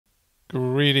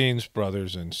Greetings,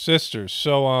 brothers and sisters.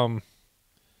 I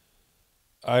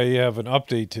have an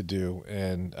update to do,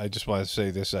 and I just want to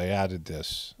say this. I added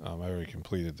this. I already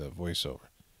completed the voiceover.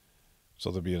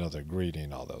 So there'll be another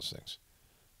greeting, all those things.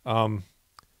 Um,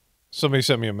 Somebody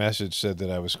sent me a message, said that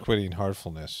I was quitting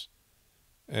heartfulness,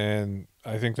 and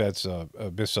I think that's a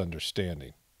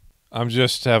misunderstanding. I'm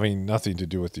just having nothing to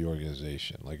do with the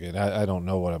organization. And I don't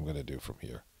know what I'm going to do from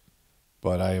here.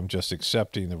 But I am just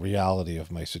accepting the reality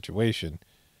of my situation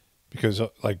because,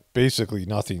 basically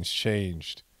nothing's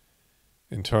changed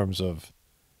in terms of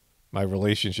my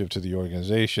relationship to the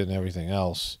organization and everything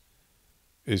else.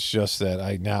 It's just that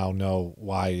I now know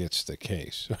why it's the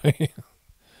case. Right?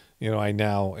 I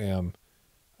now am,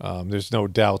 there's no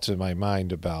doubts in my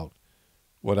mind about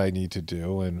what I need to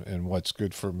do and what's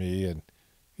good for me and,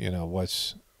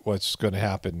 what's going to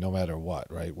happen no matter what,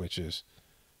 right? Which is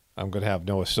I'm going to have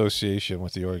no association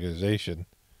with the organization.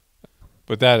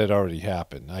 But that had already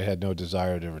happened. I had no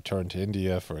desire to return to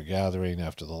India for a gathering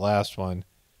after the last one.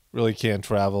 Really can't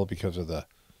travel because of the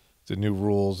new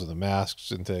rules and the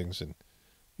masks and things and,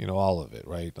 all of it,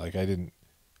 right? I didn't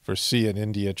foresee an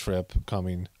India trip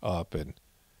coming up, and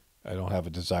I don't have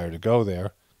a desire to go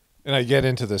there. And I get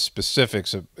into the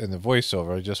specifics in the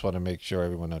voiceover. I just want to make sure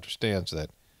everyone understands that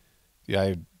the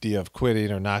idea of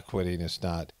quitting or not quitting is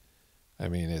not,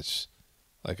 it's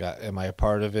am I a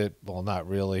part of it? Well, not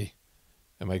really.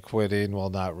 Am I quitting?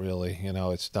 Well, not really.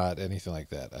 It's not anything like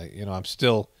that. I'm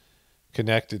still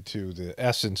connected to the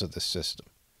essence of the system,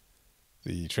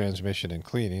 the transmission and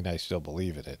cleaning. I still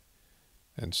believe in it.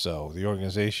 And so the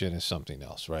organization is something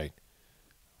else, right?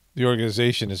 The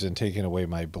organization isn't taking away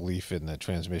my belief in the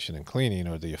transmission and cleaning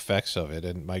or the effects of it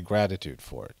and my gratitude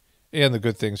for it and the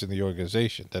good things in the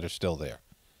organization that are still there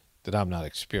that I'm not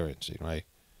experiencing, right?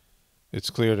 It's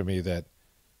clear to me that,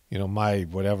 my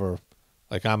whatever,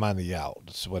 I'm on the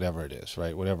outs, whatever it is,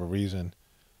 right? Whatever reason,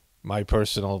 my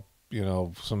personal,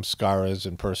 some scars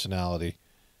and personality,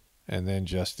 and then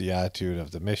just the attitude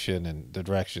of the mission and the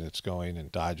direction it's going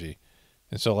and dodgy.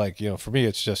 And so, for me,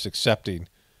 it's just accepting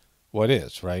what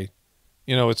is, right?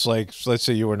 It's like, let's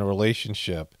say you were in a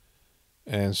relationship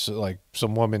and so,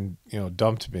 some woman,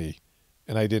 dumped me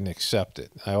and I didn't accept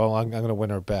it. I'm going to win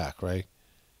her back, right?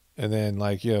 And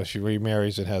then, she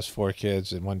remarries and has 4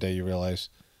 kids, and one day you realize,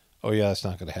 oh, yeah, that's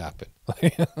not going to happen.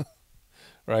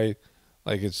 Right?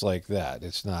 It's like that.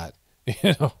 It's not,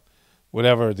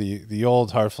 whatever, the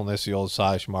old heartfulness, the old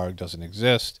Saj Marg doesn't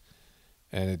exist,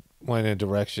 and it went in a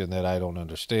direction that I don't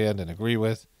understand and agree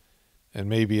with, and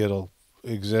maybe it'll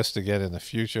exist again in the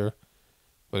future.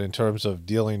 But in terms of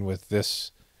dealing with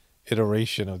this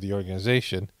iteration of the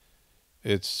organization,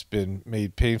 it's been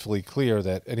made painfully clear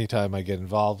that anytime I get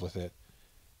involved with it,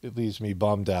 it leaves me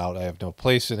bummed out. I have no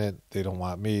place in it. They don't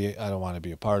want me. I don't want to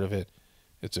be a part of it.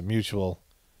 It's a mutual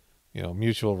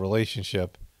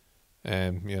relationship,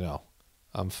 and,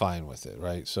 I'm fine with it,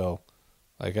 right? So,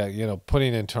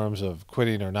 putting in terms of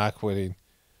quitting or not quitting,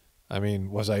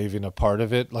 was I even a part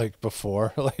of it,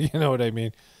 before? You know what I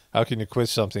mean? How can you quit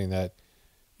something that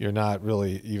you're not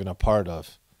really even a part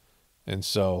of? And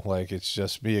so, it's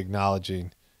just me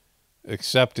acknowledging,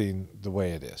 accepting the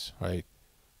way it is, right?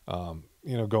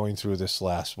 Going through this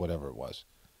last whatever it was.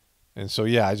 And so,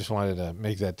 yeah, I just wanted to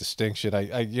make that distinction.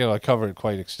 I covered it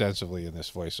quite extensively in this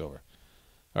voiceover.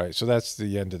 All right, so that's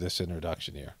the end of this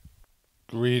introduction here.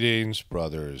 Greetings,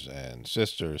 brothers and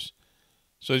sisters.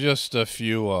 So just a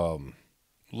few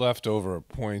leftover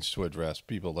points to address.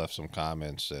 People left some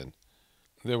comments, and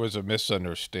there was a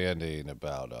misunderstanding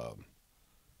about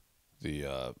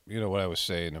what I was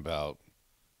saying about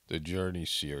the Journey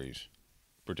series,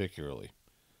 particularly.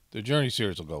 The Journey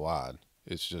series will go on.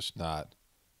 It's just not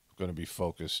going to be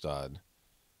focused on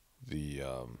the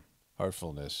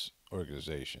Heartfulness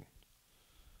organization.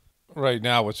 Right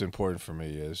now, what's important for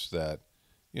me is that,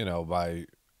 my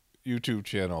YouTube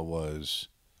channel was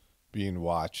being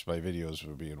watched, my videos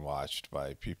were being watched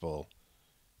by people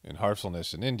in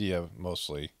Heartfulness in India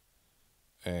mostly,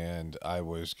 and I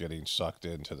was getting sucked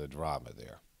into the drama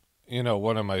there.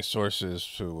 One of my sources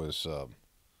who was,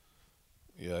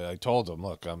 I told him,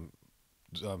 look, I'm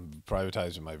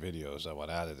privatizing my videos. I want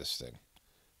out of this thing.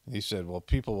 And he said, well,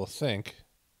 people will think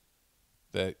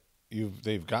that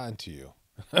they've gotten to you.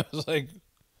 I was like,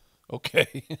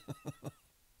 okay.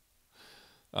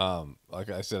 Like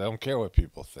I said, I don't care what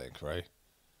people think, right?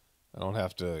 I don't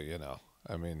have to,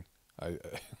 I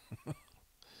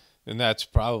and that's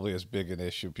probably as big an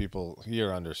issue. People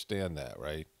here understand that,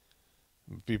 right?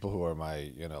 People who are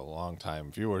my,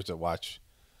 longtime viewers that watch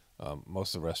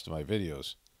most of the rest of my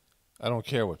videos, I don't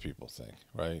care what people think,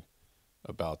 right,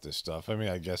 about this stuff.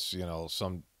 I guess,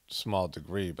 some small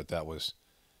degree, but that was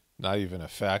not even a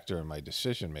factor in my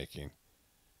decision making.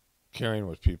 Caring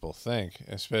what people think,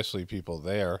 especially people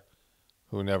there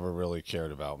who never really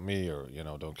cared about me or,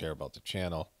 don't care about the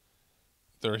channel.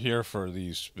 They're here for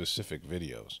these specific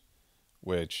videos,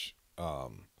 which,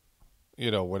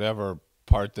 whatever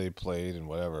part they played and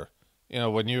whatever,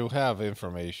 when you have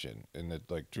information and the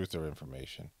like truth or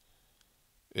information,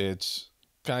 it's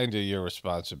kind of your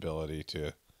responsibility to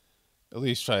at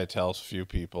least try to tell a few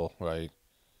people, right?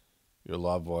 Your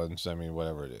loved ones, I mean,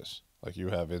 whatever it is. Like you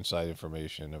have inside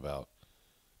information about,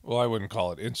 well, I wouldn't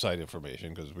call it inside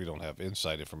information because we don't have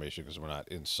inside information because we're not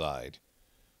inside,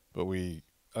 but we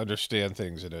understand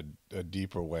things in a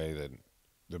deeper way than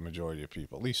the majority of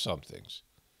people, at least some things,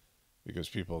 because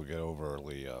people get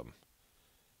overly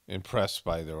impressed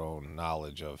by their own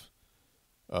knowledge of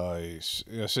a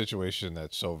situation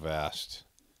that's so vast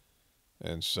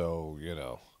and so,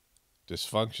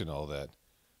 dysfunctional that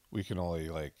we can only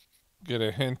like get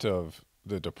a hint of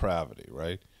the depravity,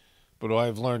 right? But what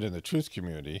I've learned in the truth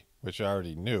community, which I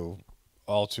already knew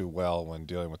all too well when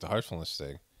dealing with the heartfulness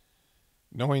thing,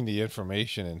 knowing the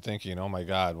information and thinking, oh my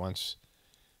God, once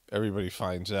everybody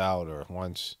finds out, or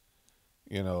once,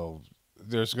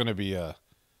 there's going to be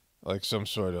some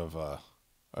sort of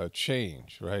a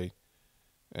change, right?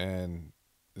 And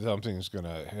something's going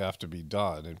to have to be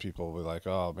done. And people will be like,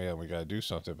 oh man, we got to do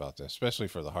something about this, especially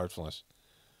for the heartfulness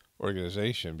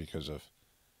organization because of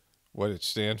what it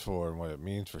stands for and what it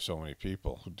means for so many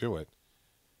people who do it.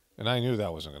 And I knew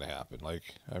that wasn't going to happen.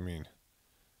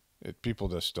 People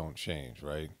just don't change,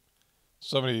 right?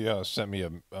 Somebody sent me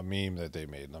a meme that they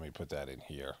made. Let me put that in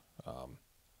here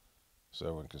so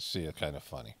everyone can see it. Kind of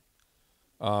funny.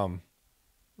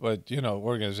 But,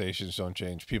 organizations don't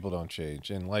change. People don't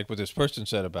change. And like what this person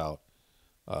said about,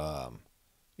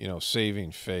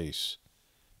 saving face,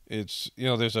 it's,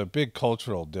 there's a big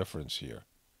cultural difference here.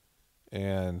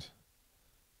 And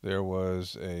there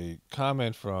was a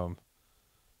comment from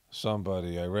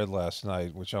somebody I read last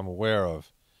night, which I'm aware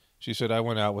of. She said, I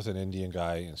went out with an Indian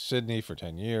guy in Sydney for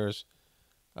 10 years.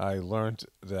 I learned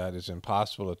that it's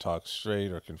impossible to talk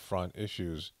straight or confront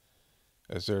issues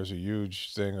as there's a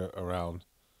huge thing around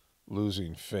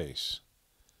losing face.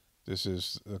 This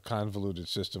is the convoluted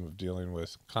system of dealing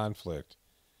with conflict.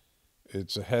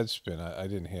 It's a headspin. I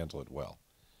didn't handle it well.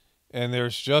 And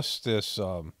there's just this,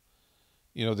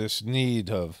 this need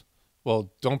of,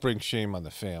 well, don't bring shame on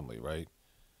the family, right?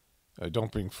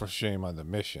 Don't bring shame on the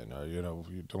mission, or, you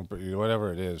don't bring,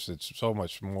 whatever it is. It's so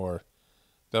much more.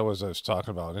 That was, I was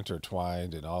talking about,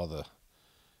 intertwined and all the,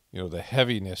 the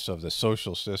heaviness of the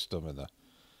social system and the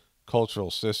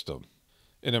cultural system.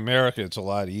 In America, it's a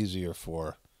lot easier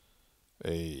for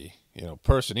a,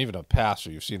 person, even a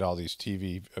pastor. You've seen all these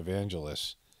TV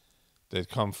evangelists that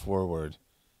come forward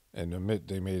and admit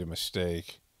they made a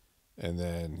mistake and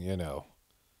then,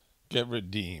 get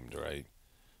redeemed, right?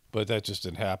 But that just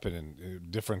didn't happen in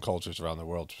different cultures around the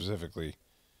world, specifically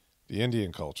the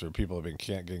Indian culture. People have been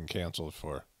getting canceled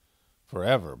for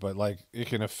forever. But, it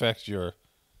can affect your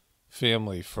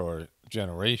family for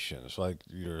generations.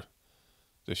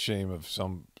 The shame of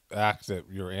some act that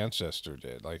your ancestor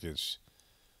did.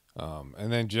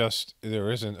 And then just,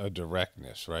 there isn't a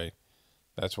directness, right?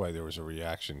 That's why there was a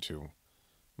reaction to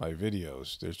my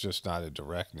videos. There's just not a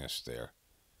directness there.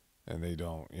 And they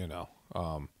don't,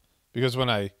 because when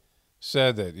I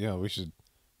said that, we should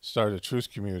start a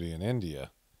truth community in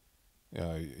India,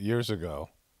 years ago,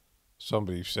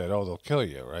 somebody said, oh, they'll kill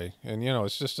you, right? And,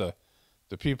 it's just the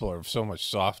people are so much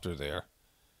softer there.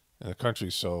 And the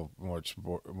country's so much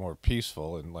more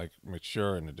peaceful and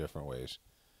mature in the different ways.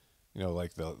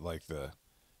 The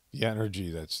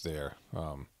energy that's there,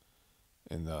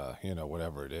 in the,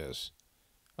 whatever it is.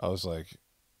 I was like,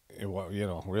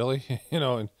 really?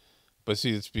 But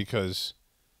see, it's because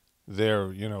they're,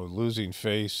 losing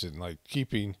face and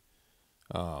keeping,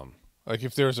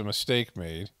 if there's a mistake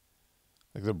made,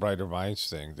 like the Brighter Minds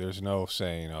thing, there's no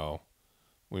saying, oh,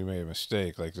 we made a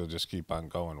mistake. They'll just keep on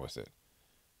going with it.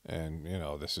 And,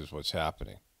 this is what's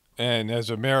happening. And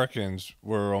as Americans,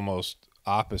 we're almost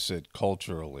opposite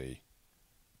culturally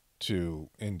to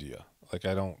India. I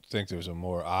don't think there's a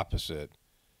more opposite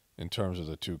in terms of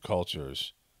the two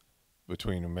cultures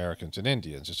between Americans and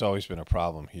Indians. It's always been a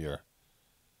problem here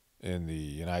in the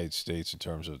United States in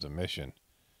terms of the mission.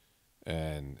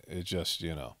 And it just,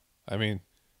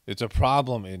 it's a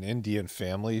problem in Indian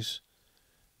families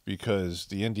because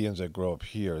the Indians that grow up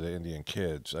here, the Indian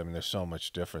kids, they're so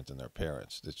much different than their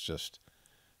parents. It's just,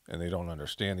 and they don't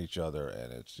understand each other,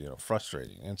 and it's,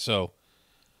 frustrating. And so,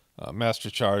 Master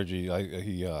Chargy,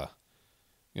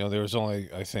 there was only,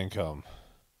 I think,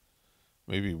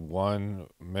 maybe one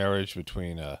marriage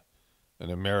between an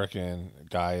American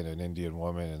guy and an Indian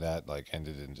woman, and that like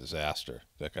ended in disaster.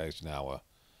 That guy's now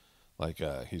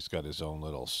he's got his own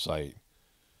little site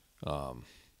um,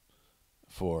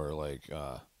 for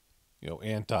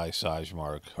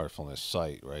anti-Sajmark heartfulness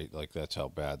site, right? Like that's how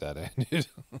bad that ended.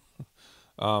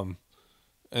 um,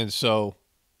 and so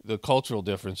the cultural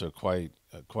difference are quite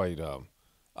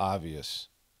obvious,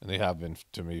 and they have been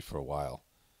to me for a while.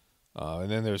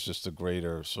 And then there's just the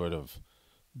greater sort of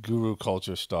guru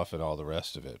culture stuff and all the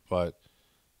rest of it. But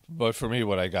for me,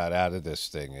 what I got out of this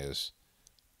thing is,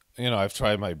 I've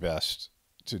tried my best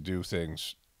to do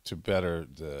things to better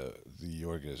the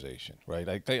organization, right?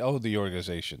 I owe the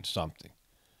organization something.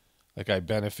 Like I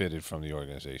benefited from the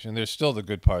organization. There's still the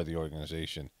good part of the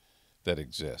organization that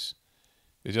exists.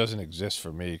 It doesn't exist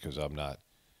for me because I'm not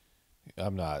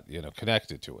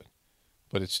connected to it,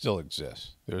 but it still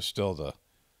exists. There's still the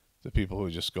people who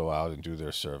just go out and do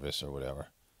their service or whatever.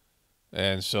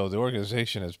 And so the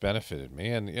organization has benefited me,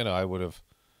 and I would have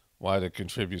wanted to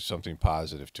contribute something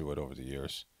positive to it over the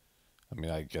years. I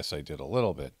mean, I guess I did a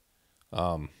little bit,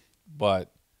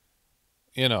 but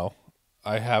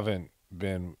I haven't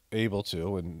been able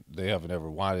to, and they haven't ever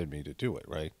wanted me to do it.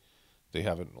 Right? They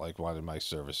haven't wanted my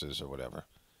services or whatever.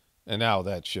 And now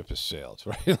that ship has sailed,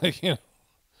 right?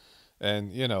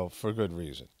 And for good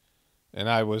reason. And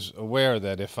I was aware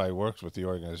that if I worked with the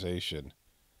organization,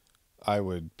 I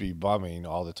would be bumming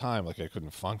all the time, like I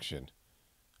couldn't function.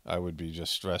 I would be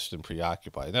just stressed and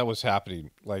preoccupied. And that was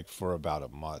happening for about a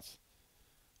month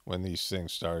when these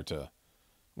things started to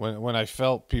when I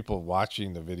felt people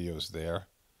watching the videos there,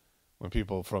 when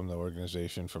people from the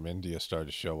organization from India started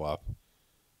to show up,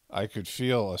 I could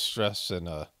feel a stress and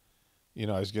I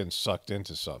was getting sucked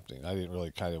into something. I didn't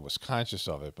really kind of was conscious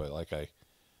of it, but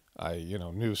I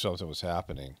knew something was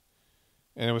happening.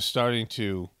 And it was starting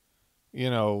to,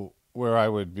 where I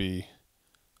would be,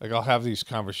 I'll have these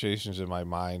conversations in my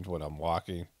mind when I'm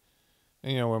walking.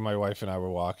 And, when my wife and I were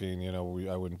walking,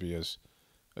 I wouldn't be as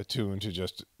attuned to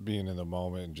just being in the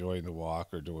moment, enjoying the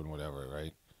walk or doing whatever,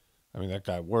 right? I mean, that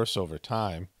got worse over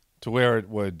time to where it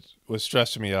was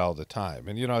stressing me out all the time.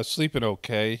 And, I was sleeping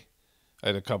okay. I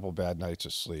had a couple bad nights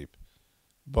of sleep.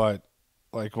 But,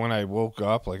 when I woke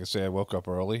up, like I say, I woke up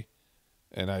early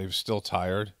and I was still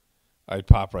tired, I'd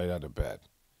pop right out of bed,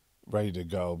 ready to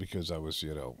go because I was,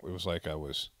 it was like I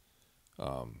was,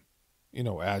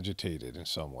 agitated in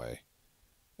some way.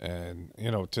 And,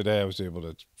 today I was able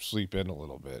to sleep in a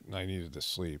little bit and I needed to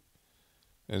sleep.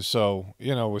 And so,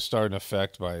 it was starting to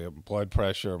affect my blood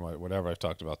pressure, my whatever. I've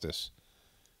talked about this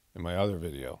in my other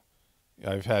video.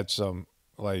 I've had some,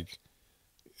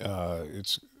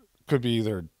 it's could be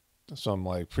either some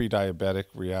pre-diabetic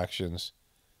reactions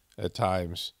at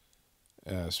times,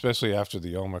 especially after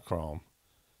the Omicron,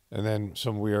 and then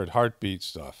some weird heartbeat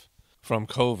stuff from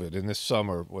COVID. And this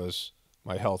summer was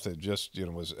my health had just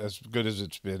was as good as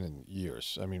it's been in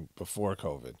years. I mean, before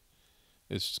COVID,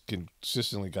 it's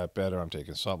consistently got better. I'm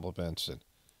taking supplements and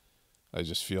I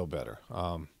just feel better.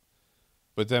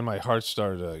 But then my heart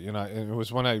started to, and it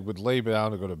was when I would lay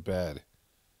down to go to bed,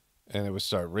 and it would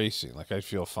start racing. I'd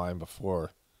feel fine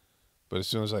before, but as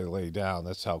soon as I lay down,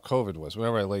 that's how COVID was.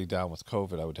 Whenever I lay down with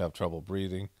COVID, I would have trouble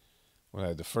breathing. When I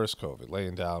had the first COVID,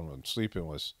 laying down when sleeping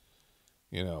was,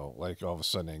 all of a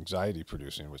sudden anxiety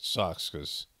producing, which sucks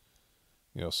because,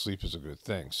 sleep is a good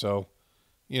thing. So,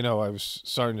 I was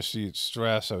starting to see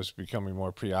stress. I was becoming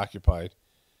more preoccupied,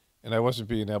 and I wasn't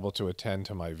being able to attend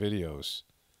to my videos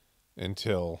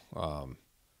until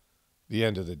the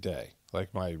end of the day.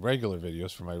 Like my regular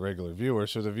videos for my regular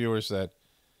viewers, or the viewers that,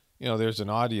 there's an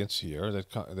audience here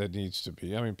that needs to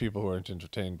be. I mean, people who aren't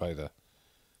entertained by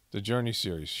the Journey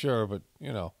series, sure, but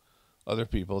other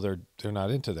people they're not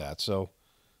into that. So,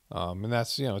 and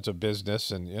that's it's a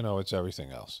business, and it's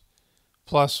everything else.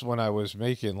 Plus, when I was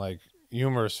making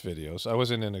humorous videos, I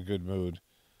wasn't in a good mood,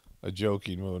 a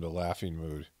joking mood, a laughing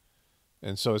mood,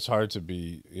 and so it's hard to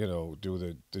be do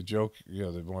the joke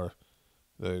the more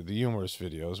the humorous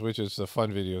videos, which is the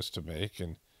fun videos to make,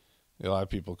 and a lot of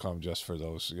people come just for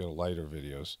those lighter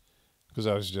videos because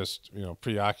I was just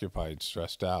preoccupied,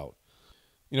 stressed out.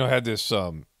 I had this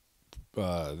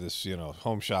this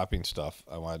home shopping stuff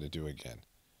I wanted to do again,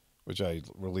 which I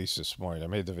released this morning. I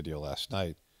made the video last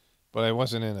night, but I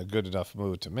wasn't in a good enough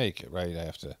mood to make it. Right, I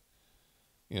have to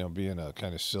be in a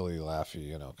kind of silly,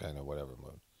 laughy, kind of whatever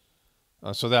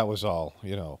mood. So that was all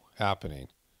happening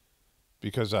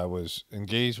because I was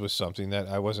engaged with something that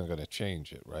I wasn't going to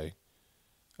change it, right?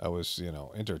 I was,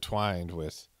 intertwined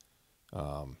with,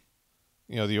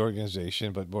 the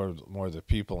organization, but more the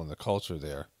people and the culture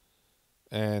there.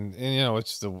 And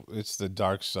it's the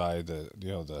dark side,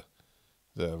 the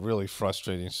really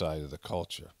frustrating side of the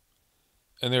culture.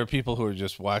 And there are people who are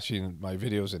just watching my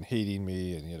videos and hating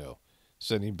me, and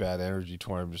sending bad energy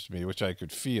towards me, which I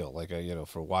could feel. Like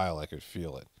for a while I could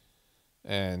feel it,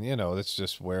 and it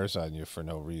just wears on you for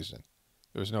no reason.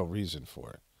 There's no reason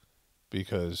for it,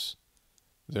 because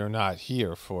they're not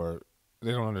here for.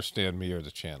 They don't understand me or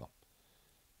the channel.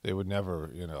 They would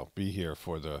never, be here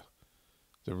for the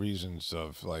reasons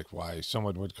of like why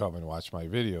someone would come and watch my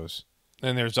videos.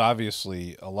 And there's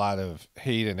obviously a lot of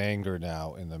hate and anger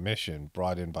now in the mission,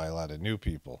 brought in by a lot of new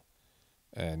people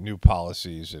and new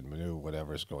policies and new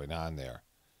whatever's going on there.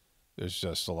 There's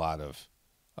just a lot of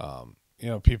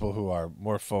people who are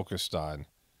more focused on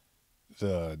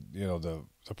the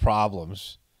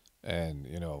problems, and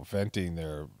venting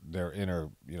their inner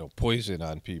poison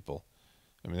on people.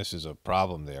 I mean, this is a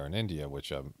problem there in India,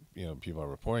 which people are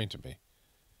reporting to me,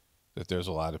 that there's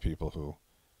a lot of people who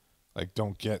like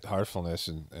don't get heartfulness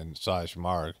and Saj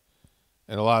Marg,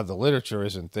 and a lot of the literature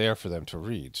isn't there for them to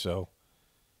read, so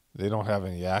they don't have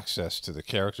any access to the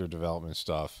character development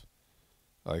stuff.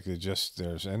 Like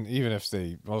and even if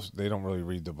they don't really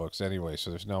read the books anyway, so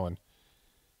there's no one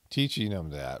teaching them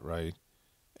that, right?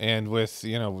 And with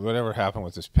whatever happened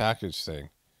with this package thing,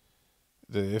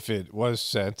 if it was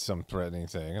sent some threatening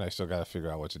thing, and I still got to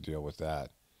figure out what to deal with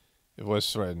that. It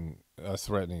was a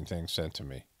threatening thing sent to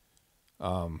me.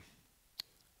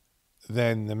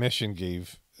 Then the mission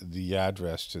gave the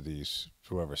address to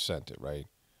whoever sent it, right?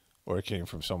 Or it came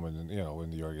from someone in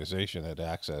the organization that had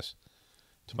access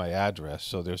to my address.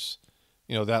 So there's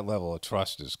that level of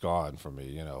trust is gone for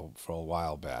me, for a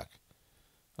while back,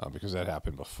 because that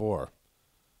happened before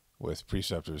with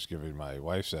preceptors giving my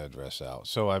wife's address out.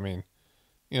 So I mean,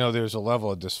 there's a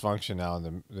level of dysfunction now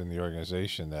in the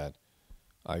organization that,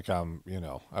 like,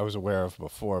 I was aware of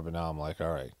before, but now I'm like,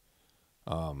 all right.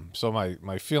 So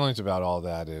my feelings about all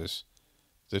that is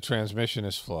the transmission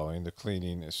is flowing, the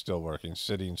cleaning is still working,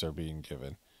 sittings are being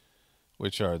given,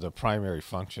 which are the primary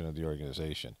function of the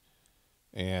organization.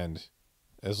 And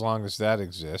as long as that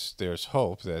exists, there's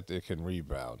hope that it can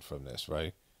rebound from this,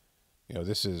 right?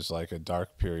 This is like a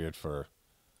dark period for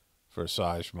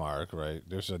Saj Marg, right?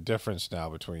 There's a difference now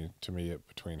between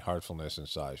heartfulness and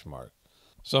Saj Marg.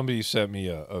 Somebody sent me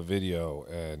a video,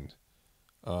 and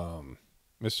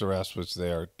Mr. S was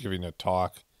there giving a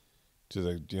talk to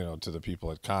the people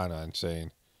at Kana and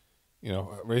saying,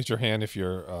 raise your hand if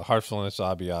you're a heartfulness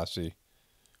Abhyasi,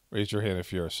 raise your hand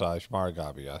if you're a Saj Marg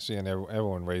Abhyasi, and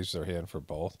everyone raised their hand for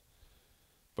both.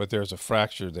 But there's a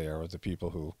fracture there with the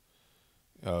people who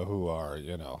are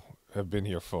have been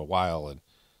here for a while, and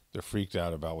they're freaked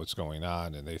out about what's going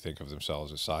on, and they think of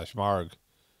themselves as Saj Marg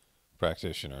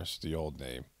practitioners, the old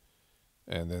name.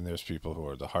 And then there's people who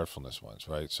are the heartfulness ones,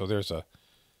 right? So there's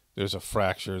a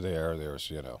fracture there.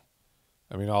 There's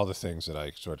all the things that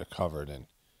I sort of covered and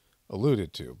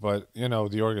alluded to. But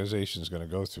the organization's going to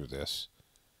go through this,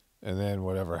 and then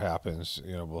whatever happens,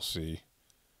 we'll see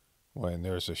when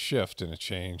there's a shift and a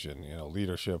change in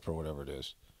leadership or whatever it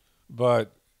is.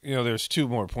 But there's two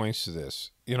more points to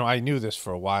this. I knew this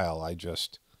for a while. I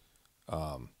just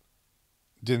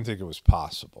didn't think it was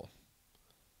possible.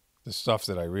 The stuff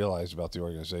that I realized about the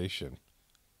organization,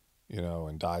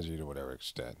 and Daji to whatever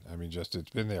extent. I mean, just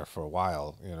it's been there for a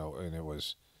while, and it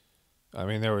was,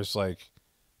 there was like,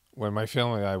 when my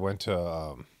family and I went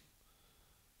to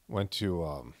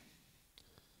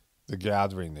the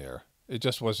gathering there, it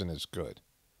just wasn't as good.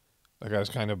 Like, I was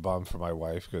kind of bummed for my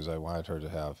wife because I wanted her to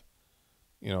have,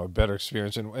 a better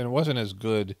experience, and it wasn't as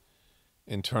good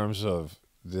in terms of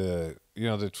the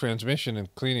transmission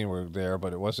and cleaning were there,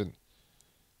 but it wasn't.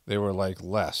 They were like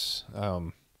less.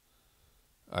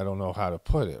 I don't know how to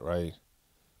put it, right?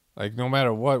 Like, no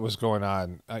matter what was going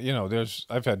on,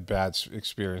 I've had bad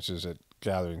experiences at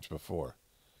gatherings before.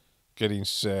 Getting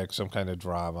sick, some kind of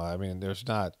drama. I mean,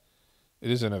 it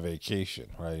isn't a vacation,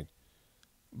 right?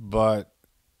 But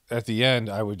at the end,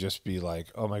 I would just be like,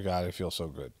 oh my God, I feel so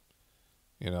good.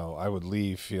 I would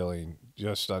leave feeling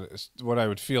what I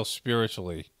would feel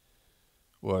spiritually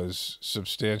was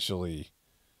substantially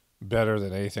better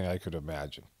than anything I could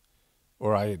imagine,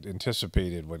 or I had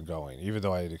anticipated when going, even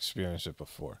though I had experienced it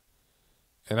before.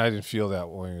 And I didn't feel that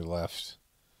when we left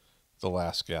the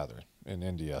last gathering in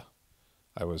India.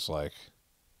 I was like,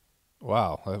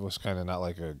 wow, that was kind of not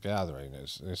like a gathering.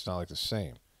 It's not like the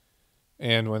same.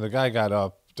 And when the guy got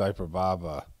up, Diaper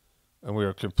Baba, and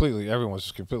everyone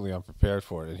was completely unprepared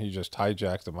for it, and he just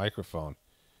hijacked the microphone.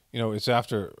 It's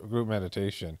after group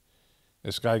meditation.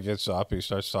 This guy gets up, he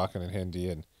starts talking in Hindi,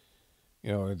 and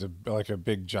it's like a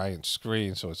big giant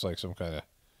screen, so it's like some kind of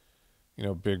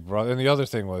Big Brother. And the other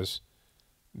thing was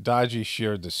Dodgy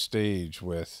shared the stage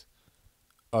with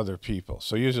other people.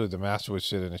 So usually the master would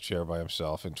sit in a chair by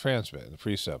himself and transmit. And the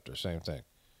preceptor, same thing.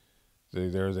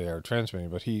 They're there transmitting,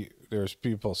 but there's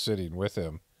people sitting with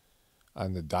him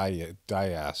on the dais,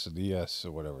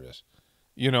 or whatever it is.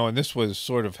 And this was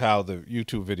sort of how the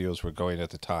YouTube videos were going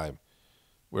at the time,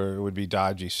 where it would be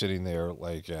Dodgy sitting there,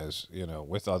 like, as,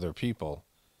 with other people,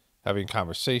 having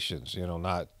conversations,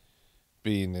 not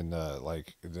being in the,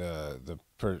 like,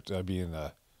 being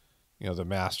the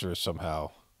master is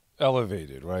somehow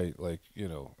elevated, right? Like,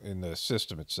 in the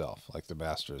system itself, like the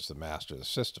master is the master of the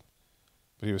system.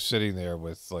 But he was sitting there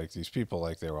with, like, these people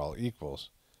like they were all equals,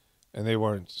 and they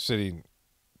weren't sitting,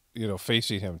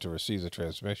 facing him to receive the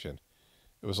transmission.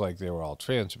 It was like they were all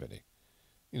transmitting,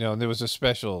 and there was a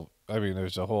special,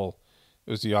 there's a whole, it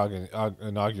was the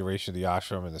inauguration of the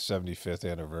ashram and the 75th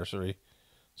anniversary.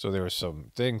 So there were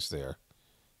some things there,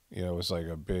 it was like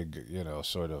a big,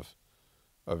 sort of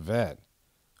event.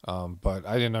 But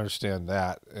I didn't understand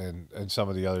that and some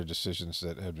of the other decisions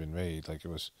that had been made. Like, it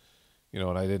was,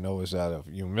 and I didn't know it was out of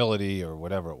humility or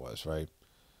whatever it was, right?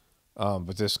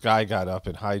 But this guy got up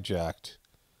and hijacked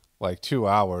like 2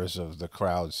 hours of the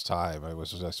crowd's time. It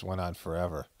was just went on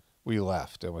forever. We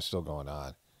left, and it was still going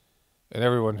on. And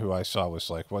everyone who I saw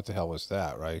was like, what the hell was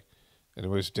that, right? And it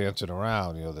was dancing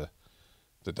around,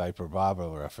 the Diaper Baba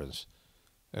reference.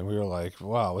 And we were like,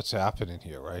 wow, what's happening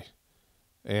here, right?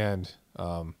 And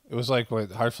it was like when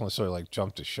Heartfulness sort of like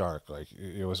jumped a shark. Like,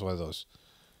 it was one of those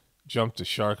jump to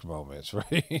shark moments,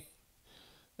 right?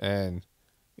 And,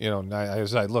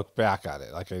 as I look back at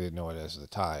it, like, I didn't know it as the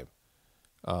time,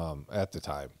 at the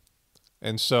time.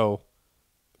 And so,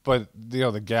 but,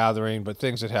 the gathering, but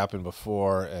things that happened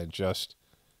before, and just,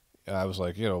 I was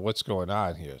like, what's going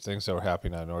on here? Things that were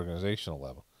happening on an organizational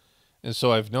level. And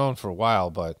so I've known for a while,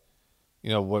 but,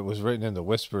 what was written in the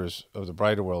Whispers of the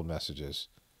Brighter World messages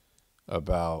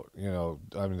about,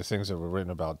 the things that were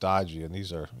written about Dodgy, and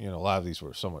these are, a lot of these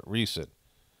were somewhat recent.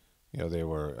 They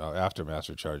were after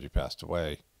Master Chargy passed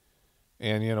away.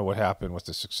 And, what happened with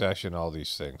the succession, all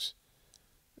these things.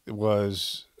 It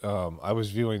was, I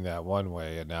was viewing that one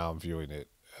way, and now I'm viewing it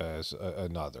as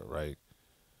another, right?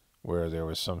 Where there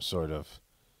was some sort of,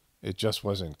 it just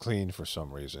wasn't clean for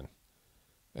some reason.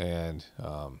 And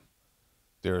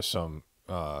there are some,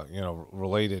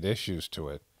 related issues to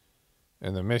it.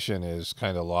 And the mission is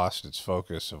kind of lost its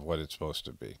focus of what it's supposed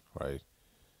to be, right?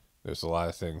 There's a lot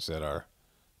of things that are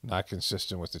not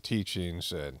consistent with the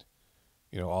teachings and,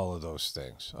 all of those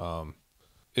things.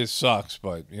 It sucks,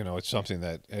 but, it's something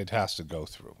that it has to go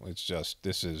through. It's just,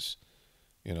 this is,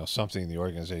 something the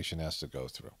organization has to go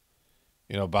through.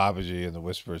 Babaji and the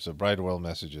Whispers of Brighter World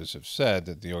messages have said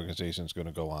that the organization is going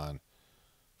to go on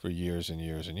for years and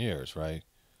years and years, right?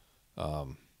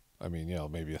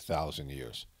 Maybe 1,000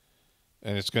 years.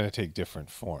 And it's going to take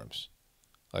different forms.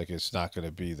 Like, it's not going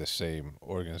to be the same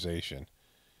organization.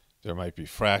 There might be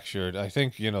fractured. I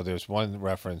think, there's one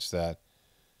reference that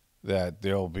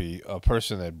there'll be a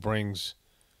person that brings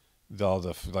all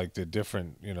the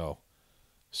different,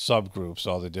 subgroups,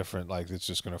 all the different, like, it's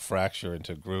just going to fracture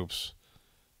into groups.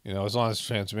 As long as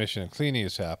transmission and cleaning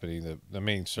is happening, the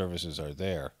main services are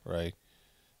there, right?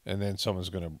 And then someone's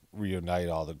going to reunite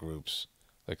all the groups.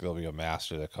 Like, there'll be a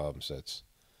master that comes that's,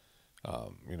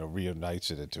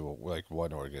 reunites it into like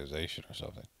one organization or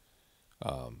something.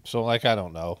 So, like, I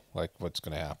don't know, like, what's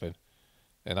going to happen.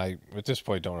 And I, at this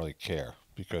point, don't really care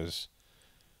because,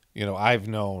 I've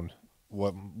known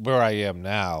where I am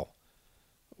now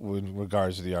with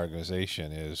regards to the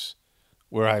organization is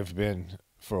where I've been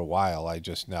for a while. I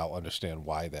just now understand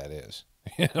why that is,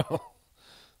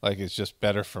 like, it's just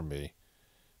better for me.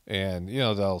 And,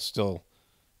 they'll still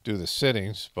do the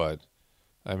sittings, but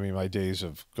my days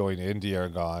of going to India are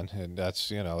gone, and that's,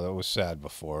 that was sad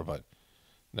before, but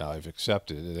now I've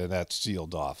accepted it, and that's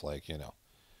sealed off, like,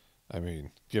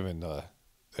 given the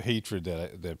hatred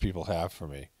that people have for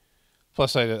me.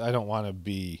 Plus, I don't want to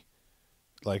be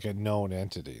like a known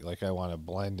entity. Like, I want to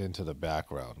blend into the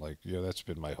background. Like, that's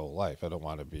been my whole life. I don't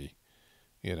want to be,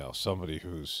 somebody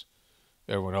who's,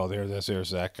 everyone, oh,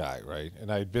 there's that guy, right?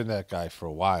 And I'd been that guy for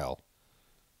a while.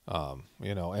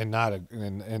 And not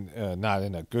not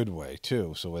in a good way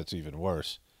too. So it's even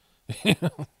worse.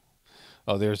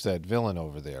 Oh, there's that villain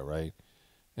over there, right?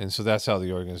 And so that's how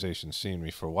the organization's seen me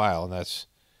for a while, and that's,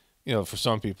 for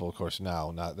some people, of course,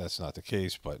 now that's not the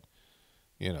case, but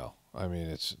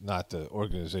it's not the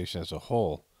organization as a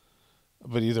whole.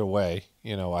 But either way,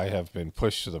 I have been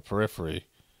pushed to the periphery,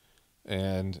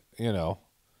 and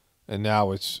and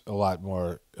now it's a lot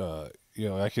more.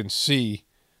 I can see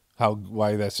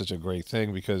why that's such a great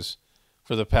thing, because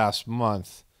for the past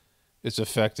month, it's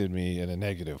affected me in a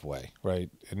negative way, right?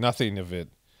 And nothing of it,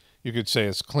 you could say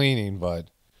it's cleaning, but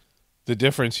the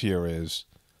difference here is,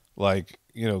 like,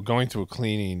 going through a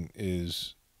cleaning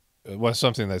is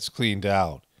something that's cleaned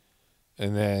out.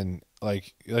 And then,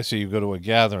 like, let's say you go to a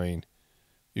gathering,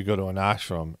 you go to an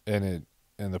ashram, and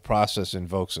the process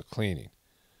invokes a cleaning.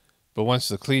 But once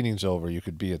the cleaning's over, you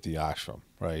could be at the ashram,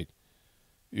 right?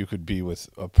 You could be with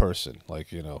a person, like,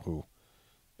 who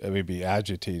maybe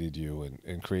agitated you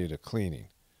and created a cleaning.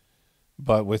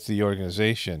 But with the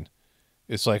organization,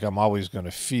 it's like I'm always going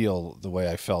to feel the way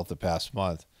I felt the past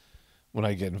month when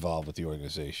I get involved with the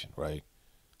organization, right?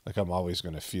 Like I'm always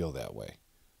going to feel that way.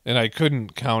 And I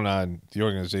couldn't count on the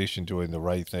organization doing the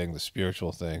right thing, the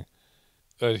spiritual thing,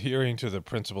 adhering to the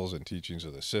principles and teachings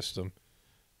of the system,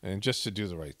 and just to do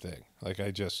the right thing. Like I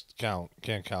just can't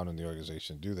count on the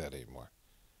organization to do that anymore.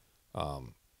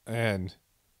 And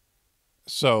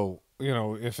so,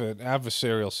 if an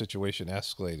adversarial situation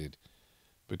escalated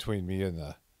between me and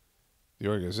the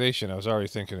organization, I was already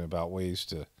thinking about ways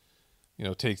to,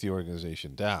 take the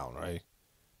organization down, right?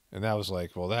 And that was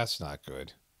like, well, that's not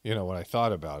good. When I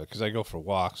thought about it, because I go for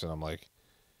walks and I'm like,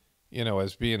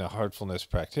 as being a heartfulness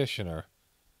practitioner,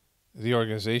 the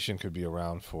organization could be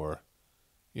around for,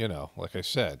 like I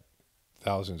said,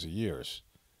 thousands of years.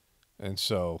 And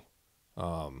so,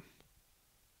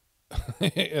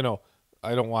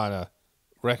 I don't want to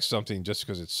wreck something just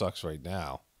because it sucks right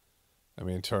now. I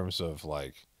mean, in terms of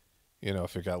like,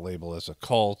 if it got labeled as a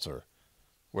cult or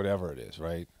whatever it is,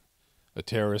 right? A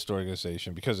terrorist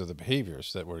organization because of the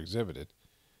behaviors that were exhibited.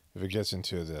 If it gets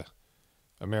into the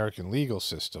American legal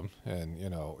system and,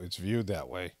 it's viewed that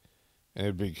way, and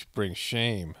it bring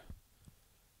shame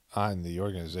on the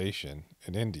organization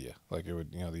in India. Like it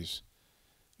would,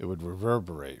 it would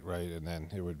reverberate, right? And then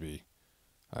it would be,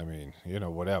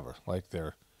 whatever. Like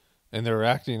they're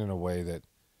acting in a way that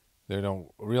they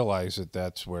don't realize that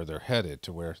that's where they're headed,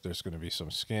 to where there's going to be some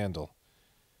scandal,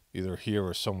 either here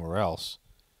or somewhere else,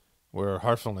 where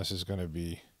heartfulness is going to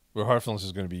be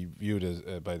viewed as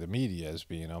by the media as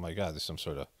being, oh my God, there's some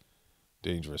sort of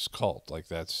dangerous cult. Like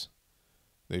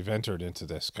they've entered into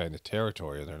this kind of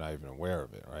territory and they're not even aware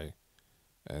of it, right?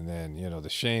 And then the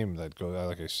shame that goes,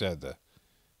 like I said,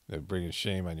 they're bringing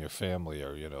shame on your family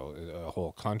or a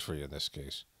whole country in this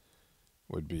case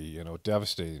would be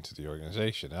devastating to the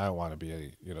organization. I don't want to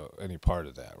be any part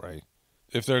of that, right?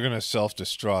 If they're going to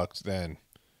self-destruct, then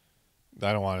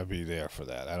I don't want to be there for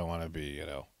that. I don't want to be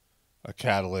a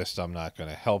catalyst. I'm not going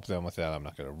to help them with that. I'm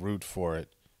not going to root for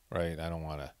it, right? I don't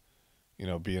want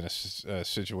to be in a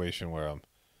situation where I'm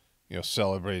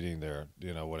celebrating their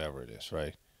whatever it is,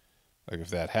 right? Like if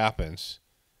that happens,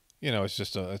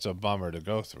 it's a bummer to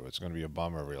go through. It's going to be a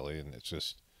bummer, really, and it's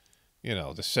just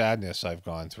the sadness I've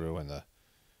gone through and the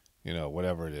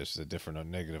whatever it is, the different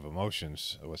negative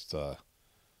emotions with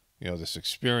this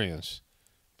experience.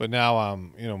 But now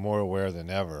I'm more aware than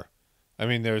ever. I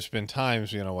mean, there's been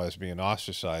times I was being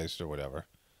ostracized or whatever,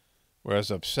 where I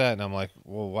was upset, and I'm like,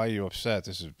 well, why are you upset?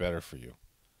 This is better for you.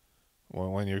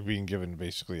 When you're being given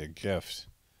basically a gift.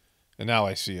 And now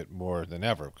I see it more than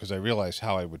ever because I realize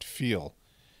how I would feel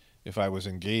if I was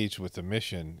engaged with the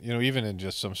mission, even in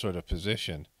just some sort of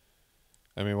position.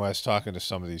 I mean, when I was talking to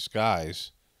some of these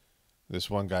guys, this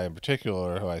one guy in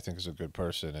particular who I think is a good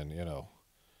person and,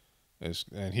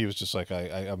 and he was just like,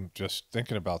 I'm just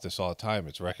thinking about this all the time.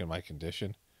 It's wrecking my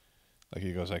condition. Like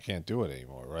he goes, I can't do it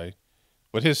anymore, right?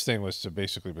 But his thing was to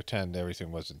basically pretend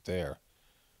everything wasn't there,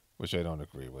 which I don't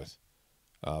agree with.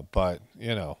 But,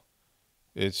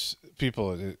 it's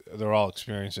people, they're all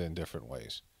experiencing it in different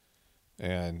ways.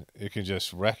 And it can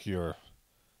just wreck you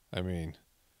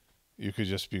could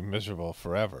just be miserable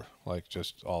forever, like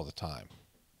just all the time.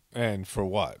 And for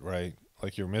what, right?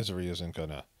 Like your misery isn't going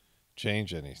to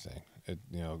change anything.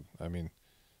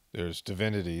 There's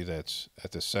divinity that's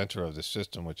at the center of the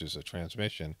system, which is a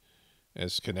transmission.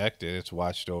 It's connected. It's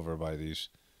watched over by these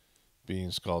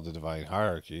beings called the divine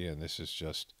hierarchy. And this is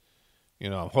just,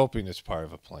 I'm hoping it's part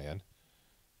of a plan.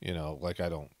 Like I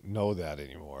don't know that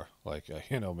anymore. Like,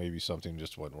 maybe something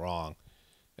just went wrong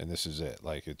and this is it.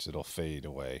 Like it'll fade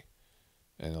away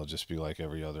and it'll just be like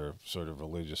every other sort of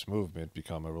religious movement,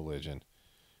 become a religion.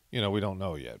 We don't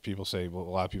know yet. People say, well, a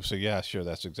lot of people say, yeah, sure,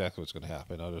 that's exactly what's going to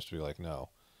happen. Others be like, no,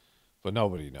 but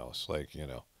nobody knows. Like,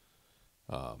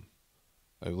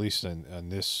 at least in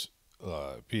this,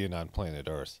 being on planet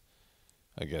Earth,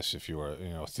 I guess if you were,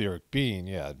 a etheric being,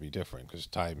 yeah, it'd be different because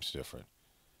time's different.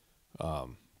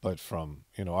 But from,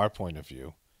 our point of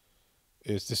view,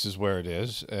 this is where it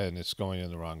is, and it's going in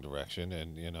the wrong direction,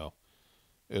 and,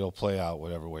 it'll play out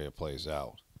whatever way it plays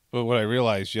out. But what I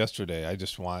realized yesterday, I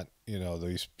just want,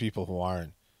 these people who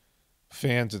aren't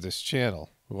fans of this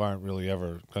channel, who aren't really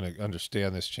ever going to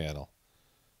understand this channel,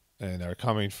 and are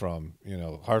coming from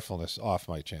heartfulness off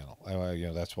my channel.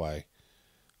 That's why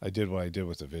I did what I did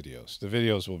with the videos. The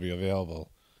videos will be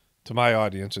available to my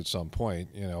audience at some point,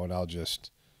 and I'll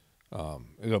just,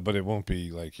 but it won't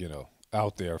be like,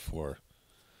 out there for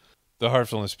the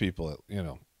heartfulness people,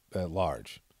 at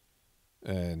large.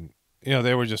 And,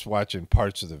 they were just watching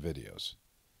parts of the videos.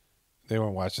 They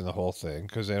weren't watching the whole thing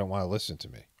because they don't want to listen to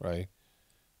me, right?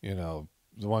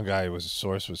 The one guy who was a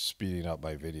source was speeding up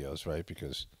my videos, right?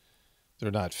 Because they're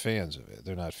not fans of it.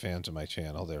 They're not fans of my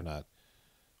channel. They're not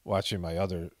watching my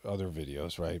other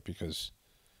videos, right? Because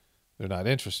they're not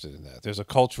interested in that. There's a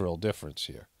cultural difference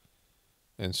here.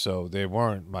 And so they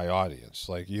weren't my audience.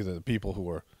 Like either the people who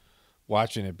were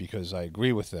watching it because I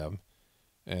agree with them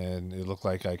and it looked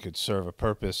like I could serve a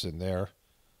purpose in their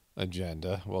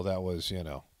agenda. Well, that was,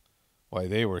 why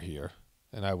they were here.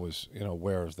 And I was,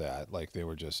 aware of that. Like they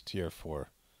were just here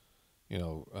for,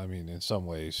 in some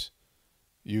ways,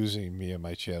 using me and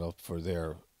my channel for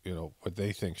their, what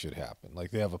they think should happen.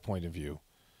 Like they have a point of view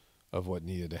of what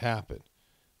needed to happen.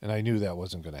 And I knew that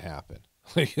wasn't going to happen.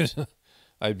 Like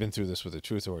I'd been through this with the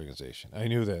Truth Organization. I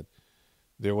knew that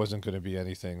there wasn't going to be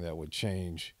anything that would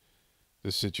change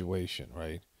the situation,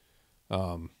 right?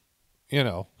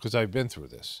 Because I've been through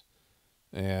this.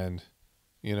 And,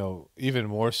 even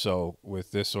more so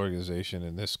with this organization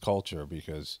and this culture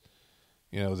because,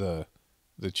 the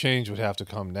change would have to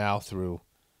come now through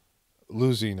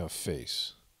losing a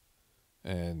face.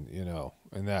 And,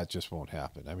 and that just won't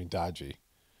happen. I mean, Dodgy,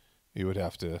 he would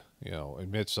have to,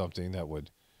 admit something that would,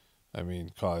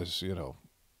 cause,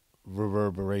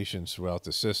 reverberations throughout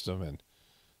the system and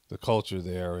the culture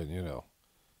there. And,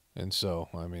 and so,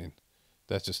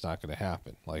 that's just not going to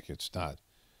happen. Like it's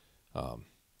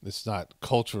not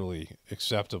culturally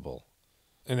acceptable.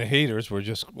 And the haters were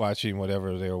just watching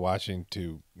whatever they were watching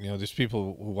to, there's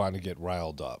people who want to get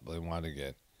riled up. They want to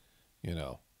get,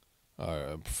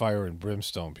 fire and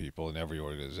brimstone people in every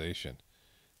organization.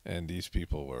 And these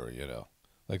people were,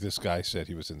 like this guy said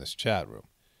he was in this chat room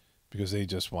because they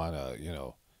just want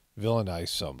to, villainize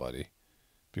somebody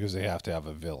because they have to have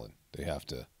a villain.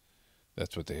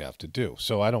 That's what they have to do.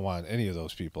 So I don't want any of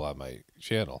those people on my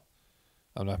channel.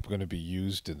 I'm not going to be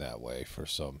used in that way for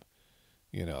some,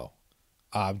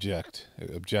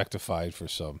 objectified for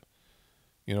some,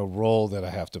 role that I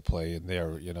have to play in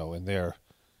their,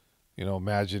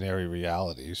 imaginary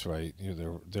realities, right?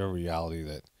 Their reality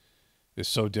that is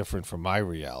so different from my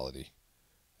reality.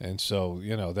 And so,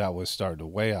 that was starting to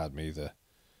weigh on me, the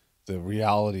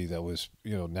reality that was,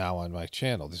 now on my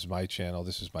channel. This is my channel.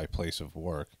 This is my place of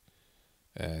work.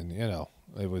 And,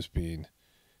 it was being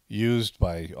used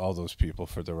by all those people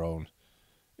for their own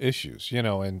issues,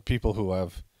 and people who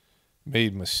have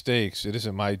made mistakes. It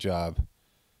isn't my job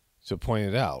to point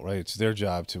it out, right? It's their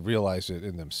job to realize it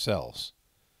in themselves.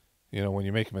 When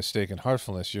you make a mistake in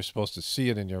heartfulness, you're supposed to see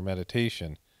it in your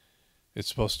meditation. It's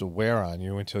supposed to wear on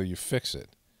you until you fix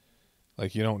it.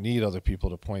 Like you don't need other people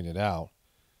to point it out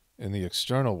in the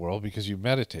external world because you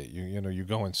meditate. You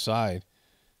go inside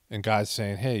and God's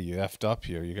saying, hey, you effed up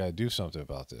here. You got to do something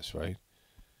about this, right?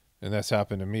 And that's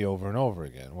happened to me over and over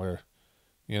again where,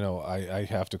 I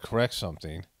have to correct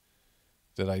something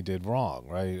that I did wrong,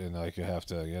 right? And like you have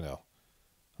to,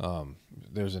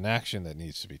 there's an action that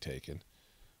needs to be taken,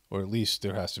 or at least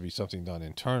there has to be something done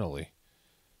internally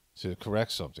to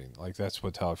correct something. Like that's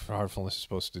what heartfulness is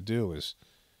supposed to do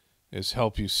is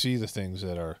help you see the things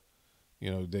that are,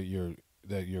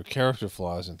 that your character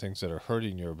flaws and things that are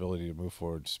hurting your ability to move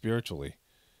forward spiritually.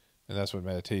 And that's what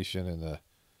meditation and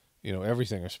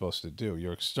everything are supposed to do.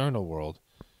 Your external world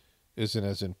isn't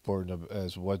as important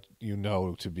as what you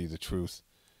know to be the truth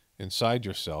inside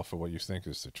yourself or what you think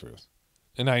is the truth.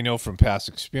 And I know from past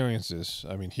experiences,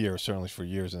 here certainly for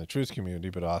years in the truth community,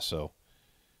 but also,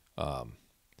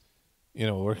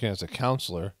 working as a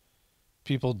counselor,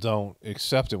 people don't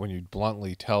accept it when you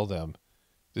bluntly tell them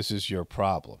this is your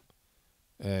problem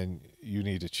and you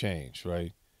need to change,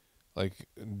 right? Like,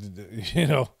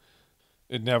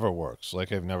 it never works.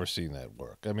 Like, I've never seen that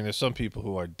work. There's some people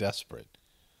who are desperate.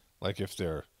 Like, if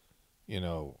they're,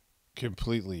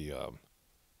 completely,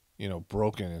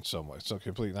 broken in some way. So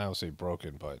completely, I don't say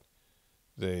broken, but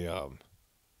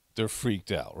they're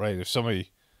freaked out, right? If somebody,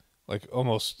 like,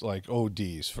 almost like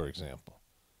ODs, for example,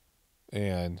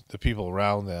 and the people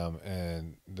around them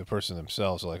and the person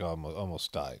themselves are like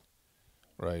almost died,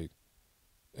 right?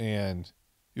 And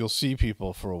you'll see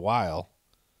people for a while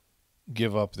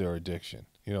give up their addiction,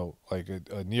 like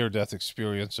a near-death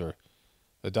experience, or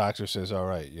the doctor says, all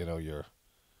right, you're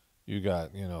you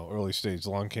got, early stage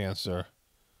lung cancer,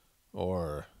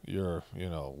 or your,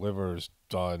 liver's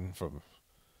done from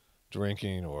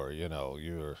drinking, or,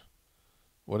 you're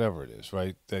whatever it is,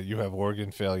 right? That you have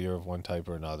organ failure of one type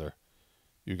or another.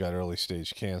 You got early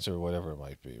stage cancer, whatever it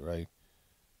might be, right?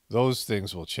 Those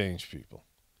things will change people.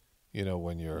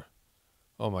 When you're,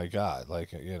 oh my God,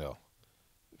 like,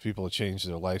 people change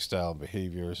their lifestyle and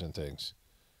behaviors and things,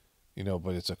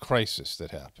 but it's a crisis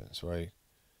that happens, right?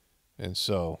 And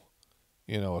so,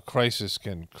 a crisis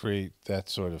can create that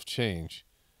sort of change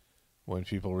when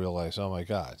people realize, oh my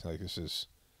God, like this is,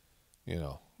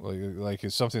 like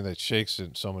it's something that shakes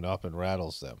someone up and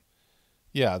rattles them.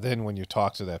 Yeah, then when you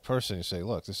talk to that person, you say,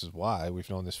 look, this is why we've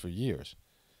known this for years.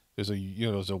 There's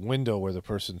a window where the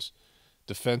person's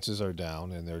defenses are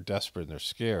down and they're desperate and they're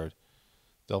scared.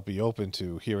 They'll be open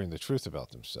to hearing the truth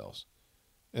about themselves.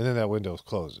 And then that window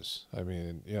closes. I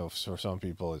mean, for some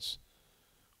people it's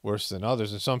worse than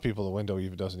others. And some people the window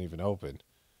even doesn't even open.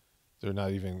 They're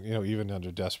not even, even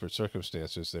under desperate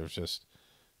circumstances, they're just,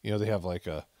 they have like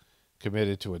a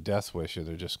committed to a death wish, and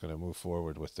they're just going to move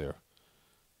forward with their,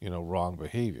 wrong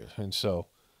behavior. And so,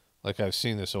 like I've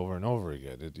seen this over and over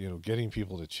again, getting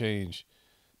people to change,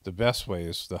 the best way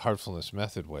is the heartfulness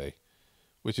method way,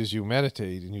 which is you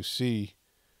meditate and you see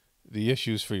the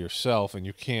issues for yourself, and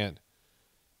you can't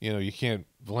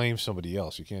blame somebody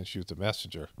else. You can't shoot the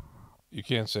messenger. You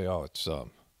can't say, oh, it's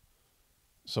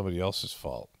somebody else's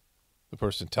fault. The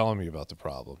person telling me about the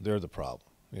problem, they're the problem.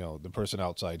 The person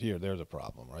outside here, they're the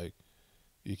problem, right?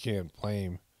 You can't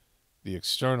blame the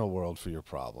external world for your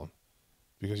problem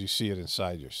because you see it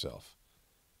inside yourself.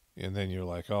 And then you're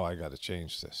like, oh, I got to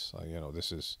change this.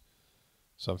 This is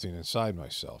something inside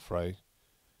myself, right?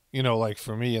 Like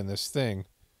for me in this thing,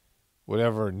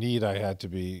 whatever need I had to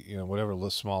be, whatever little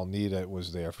small need that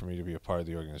was there for me to be a part of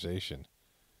the organization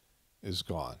is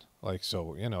gone. Like,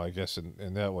 so, I guess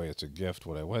in that way it's a gift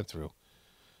what I went through.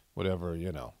 Whatever,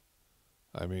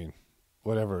 I mean,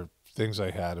 whatever things I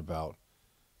had about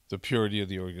the purity of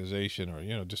the organization,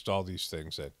 or, just all these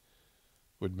things that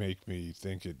would make me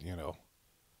think it,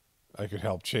 I could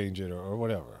help change it, or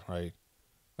whatever, right?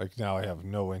 Like now I have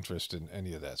no interest in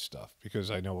any of that stuff because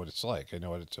I know what it's like. I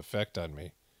know what its effect on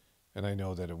me, and I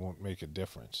know that it won't make a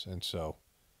difference. And so,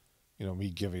 me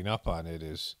giving up on it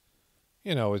is,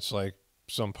 it's like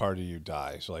some part of you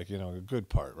dies, like, a good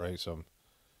part, right? Some,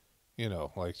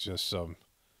 like just some,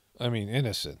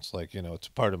 innocence, like, it's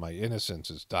a part of my innocence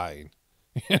is dying,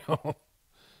 you know,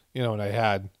 and I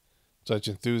had such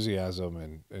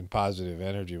enthusiasm and positive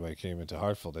energy when I came into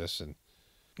heartfulness, and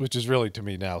which is really to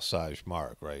me now Saj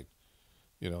Mark, right?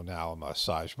 Now I'm a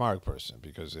Saj Mark person,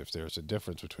 because if there's a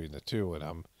difference between the two and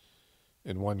I'm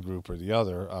in one group or the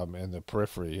other, I'm in the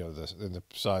periphery of and the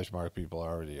Saj Mark people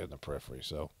are already in the periphery.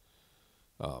 So,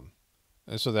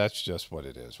 and so that's just what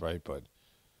it is, right? But,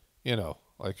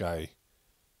 like I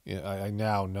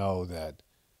now know that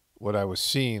what I was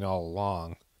seeing all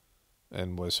along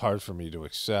and was hard for me to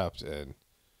accept, and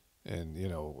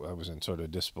I was in sort of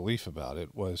disbelief about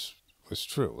it, was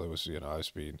true. It was, I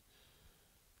was being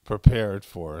prepared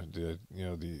for the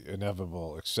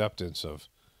inevitable acceptance of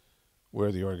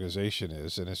where the organization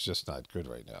is, and it's just not good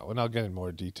right now. And I'll get in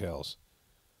more details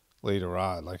later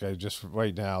on. Like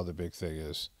right now the big thing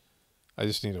is I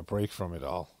just need a break from it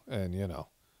all, and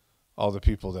all the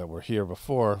people that were here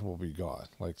before will be gone.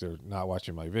 Like they're not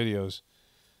watching my videos,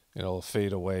 and it'll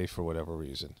fade away for whatever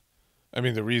reason. I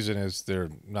mean, the reason is they're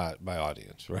not my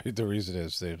audience, right? The reason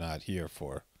is they're not here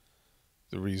for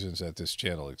the reasons that this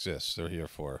channel exists. They're here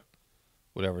for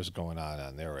whatever's going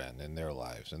on their end, in their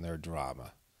lives, and their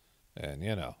drama. And,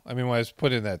 when I was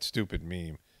put in that stupid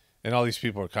meme, and all these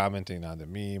people are commenting on the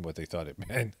meme, what they thought it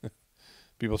meant.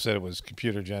 People said it was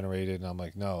computer generated, and I'm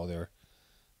like, no,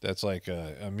 that's like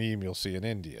a meme you'll see in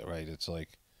India, right? It's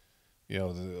like, I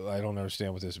don't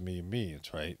understand what this meme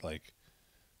means, right? Like,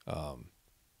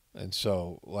 and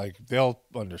so, like, they'll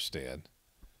understand,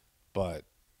 but,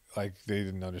 like, they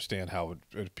didn't understand how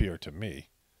it appeared to me,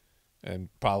 and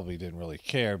probably didn't really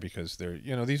care, because they're,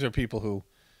 these are people who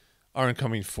aren't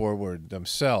coming forward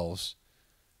themselves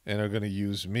and are going to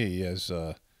use me as,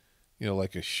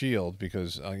 like a shield,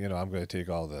 because, I'm going to take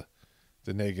all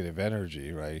the negative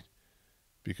energy, right?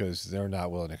 Because they're not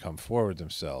willing to come forward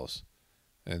themselves.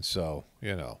 And so,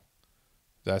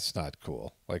 that's not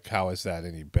cool. Like, how is that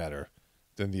any better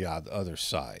than the other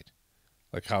side?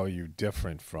 Like, how are you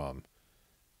different from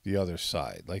the other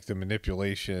side? Like the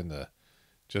manipulation,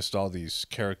 just all these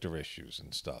character issues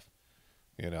and stuff,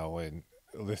 and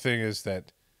the thing is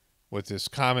that what this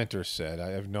commenter said,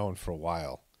 I have known for a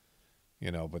while,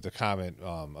 but the comment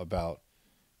about,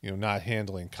 not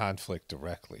handling conflict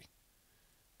directly.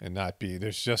 and not be.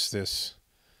 There's just this.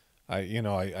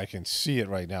 I can see it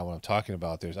right now when I'm talking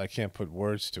about. I can't put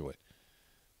words to it,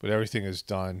 but everything is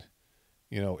done,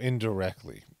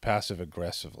 indirectly, passive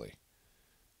aggressively,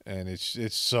 and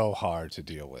it's so hard to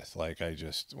deal with. Like when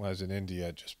I was in India,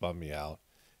 it just bummed me out.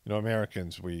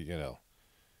 Americans, we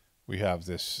have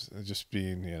this just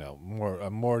being,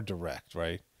 more direct,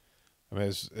 right? I mean,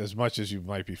 as much as you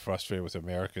might be frustrated with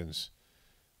Americans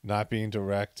not being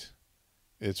direct,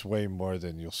 it's way more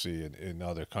than you'll see in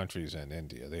other countries and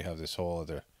India. They have this whole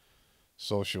other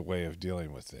social way of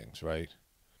dealing with things, right?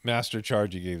 Master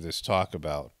Chargy gave this talk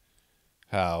about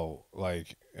how,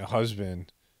 like, a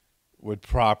husband would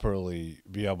properly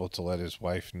be able to let his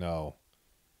wife know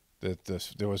that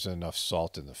there wasn't enough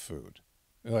salt in the food.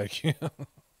 Like,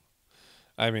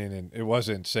 I mean, and it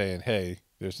wasn't saying, hey,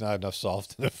 there's not enough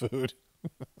salt in the food.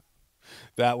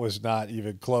 That was not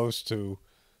even close to,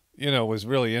 it was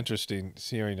really interesting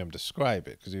hearing him describe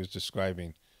it, because he was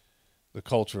describing the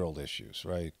cultural issues,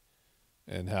 right?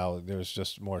 And how there's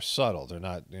just more subtle. They're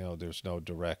not, there's no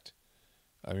direct.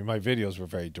 I mean, my videos were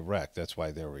very direct. That's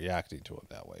why they're reacting to them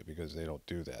that way, because they don't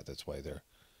do that. That's why they're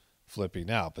flipping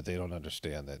out, but they don't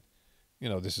understand that,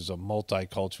 this is a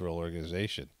multicultural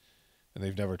organization, and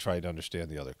they've never tried to understand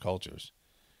the other cultures.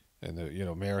 And the,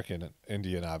 American,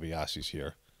 Indian Abiyasis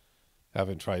here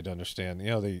haven't tried to understand,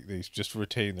 they just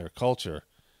retain their culture,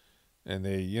 and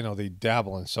they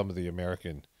dabble in some of the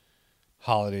American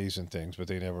holidays and things, but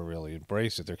they never really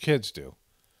embrace it. Their kids do,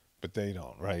 but they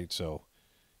don't, right? So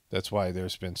that's why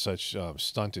there's been such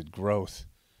stunted growth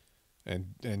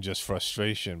and just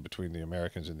frustration between the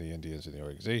Americans and the Indians in the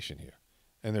organization here.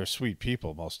 And they're sweet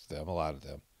people, most of them, a lot of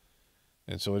them.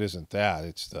 And so it isn't that.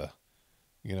 It's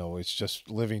it's just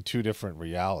living two different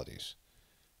realities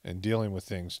and dealing with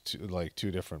things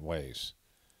two different ways,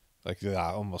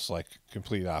 almost like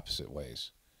complete opposite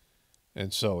ways.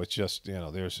 And so it's just,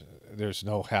 there's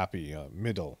no happy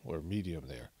middle or medium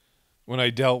there. When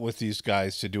I dealt with these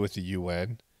guys to do with the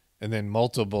UN, and then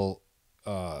multiple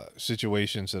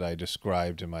situations that I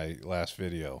described in my last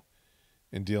video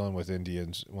in dealing with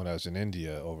Indians when I was in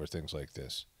India over things like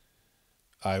this,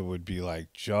 I would be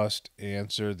like, just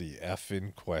answer the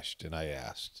effing question I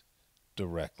asked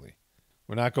directly.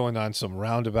 We're not going on some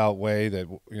roundabout way that,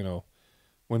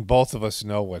 when both of us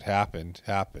know what happened,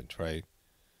 right?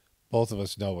 Both of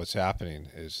us know what's happening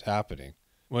is happening.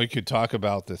 Well, you could talk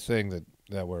about the thing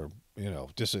that we're,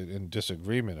 in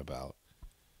disagreement about,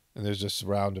 and there's this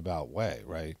roundabout way,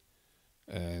 right?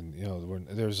 And,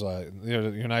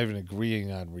 you're not even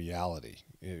agreeing on reality,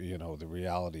 the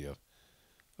reality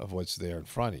of what's there in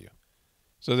front of you.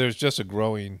 So there's just a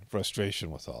growing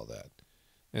frustration with all that.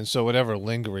 And so whatever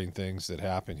lingering things that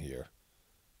happen here,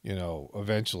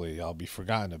 eventually I'll be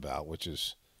forgotten about, which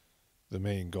is the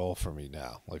main goal for me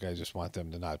now. Like, I just want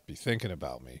them to not be thinking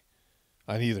about me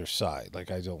on either side.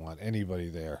 Like, I don't want anybody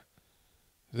there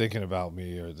thinking about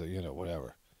me or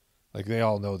whatever. Like, they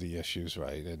all know the issues,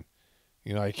 right? And,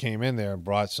 I came in there and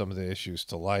brought some of the issues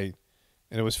to light,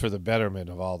 and it was for the betterment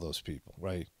of all those people,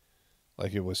 right?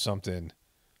 Like, it was something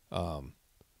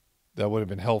that would have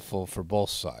been helpful for both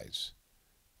sides.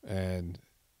 And,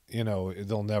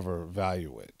 they'll never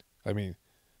value it. I mean,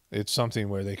 it's something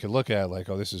where they could look at it like,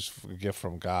 oh, this is a gift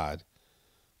from God.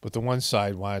 But the one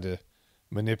side wanted to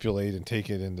manipulate and take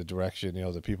it in the direction,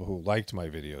 the people who liked my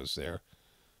videos there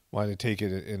wanted to take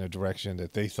it in a direction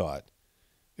that they thought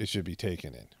it should be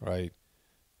taken in, right?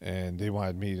 And they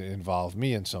wanted me to involve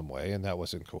me in some way, and that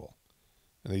wasn't cool.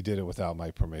 And they did it without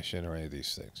my permission or any of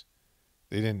these things.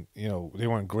 They didn't, they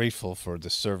weren't grateful for the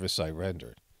service I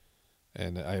rendered.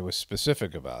 And I was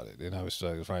specific about it, and I was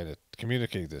trying to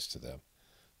communicate this to them,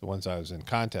 the ones I was in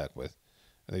contact with,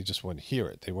 and they just wouldn't hear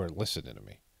it. They weren't listening to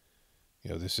me.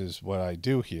 This is what I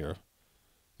do here.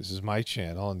 This is my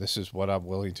channel, and this is what I'm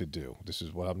willing to do. This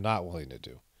is what I'm not willing to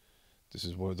do. This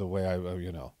is the way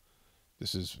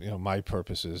this is, my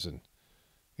purposes and,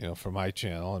 for my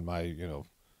channel and my,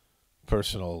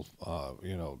 personal,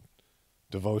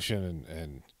 devotion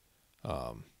and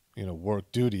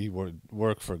work duty,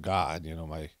 work for God,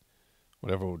 my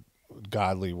whatever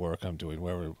godly work I'm doing,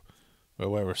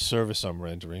 whatever service I'm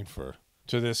rendering for,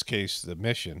 to this case, the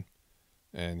mission,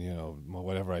 and,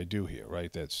 whatever I do here,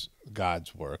 right? That's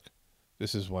God's work.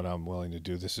 This is what I'm willing to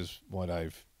do. This is what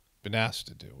I've been asked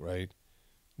to do, right?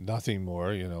 Nothing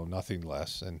more, nothing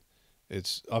less. And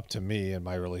it's up to me and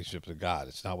my relationship to God.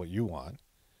 It's not what you want.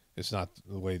 It's not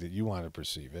the way that you want to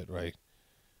perceive it, right?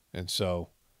 And so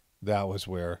that was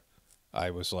where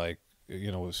I was like,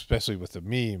 especially with the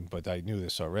meme, but I knew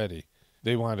this already.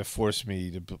 They wanted to force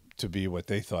me to be what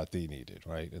they thought they needed,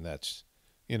 right? And that's,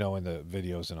 in the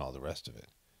videos and all the rest of it.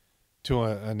 to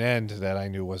an end that I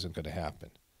knew wasn't going to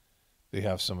happen. They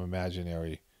have some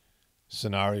imaginary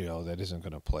scenario that isn't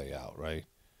going to play out, right?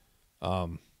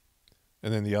 Um,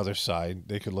 and then the other side,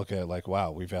 they could look at it like,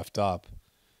 wow, we've effed up.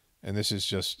 And this is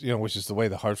just, which is the way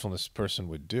the heartfulness person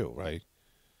would do, right?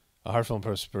 A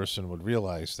heartfulness person would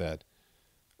realize that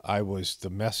I was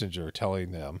the messenger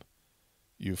telling them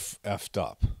you've effed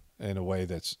up in a way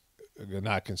that's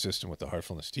not consistent with the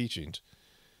heartfulness teachings,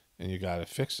 and you got to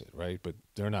fix it, right? But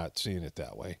they're not seeing it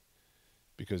that way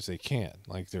because they can't.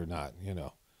 Like, they're not,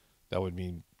 that would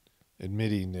mean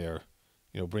admitting their,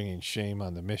 bringing shame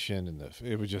on the mission, and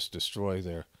it would just destroy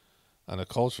their, on a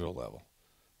cultural level.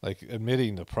 Like,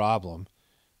 admitting the problem,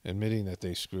 admitting that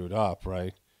they screwed up,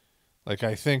 right? Like,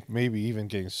 I think maybe even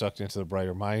getting sucked into the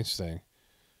Brighter Minds thing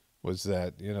was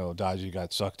that, Dodgy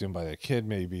got sucked in by that kid,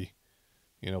 maybe,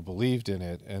 believed in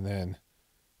it, and then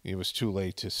it was too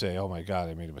late to say, oh my God,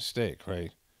 I made a mistake,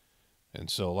 right? And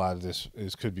so a lot of this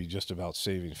could be just about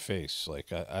saving face.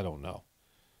 Like, I don't know,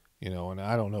 and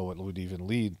I don't know what would even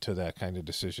lead to that kind of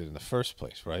decision in the first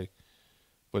place, right?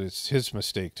 But it's his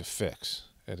mistake to fix,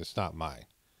 and it's not mine.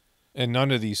 And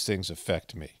none of these things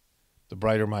affect me. The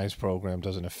Brighter Minds program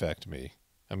doesn't affect me.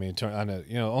 I mean,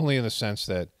 only in the sense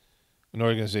that an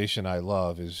organization I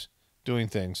love is doing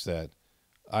things that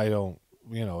I don't,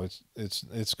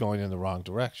 it's going in the wrong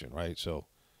direction, right? So,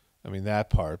 I mean, that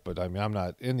part, but I mean, I'm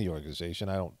not in the organization.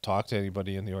 I don't talk to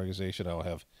anybody in the organization. I don't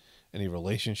have any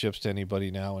relationships to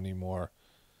anybody now anymore.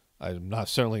 I'm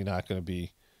certainly not going to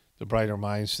be, the Brighter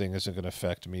Minds thing isn't going to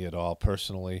affect me at all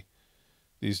personally.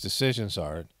 These decisions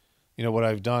aren't. What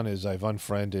I've done is I've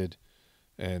unfriended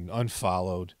and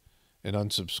unfollowed and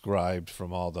unsubscribed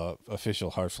from all the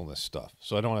official heartfulness stuff.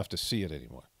 So I don't have to see it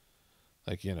anymore.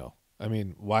 Like, I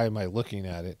mean, why am I looking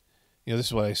at it? This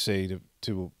is what I say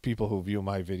to people who view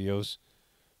my videos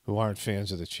who aren't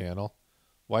fans of the channel.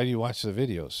 Why do you watch the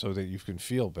videos? So that you can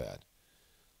feel bad.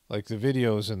 Like, the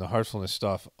videos and the heartfulness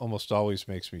stuff almost always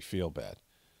makes me feel bad.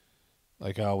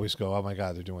 Like, I always go, oh my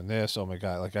God, they're doing this. Oh my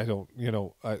God. Like, I don't,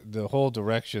 the whole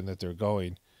direction that they're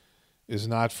going is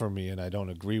not for me, and I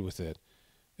don't agree with it,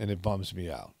 and it bums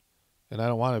me out. And I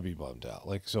don't want to be bummed out.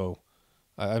 Like, so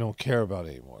I don't care about it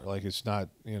anymore. Like, it's not,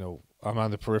 I'm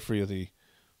on the periphery of the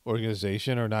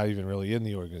organization, or not even really in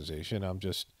the organization. I'm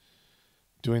just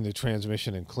doing the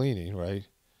transmission and cleaning, right?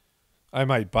 I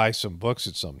might buy some books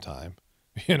at some time,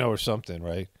 or something,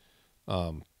 right?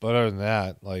 But other than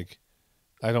that, like,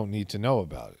 I don't need to know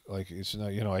about it. Like, it's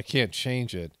not, I can't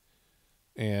change it.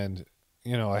 And,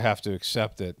 I have to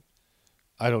accept that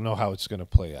I don't know how it's going to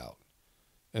play out.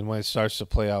 And when it starts to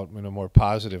play out in a more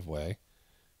positive way,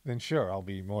 then sure, I'll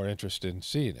be more interested in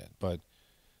seeing it. But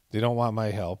they don't want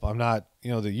my help. I'm not, the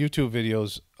YouTube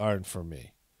videos aren't for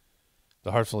me.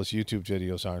 The Heartfulness YouTube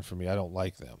videos aren't for me. I don't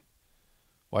like them.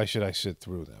 Why should I sit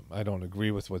through them? I don't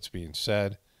agree with what's being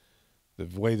said. The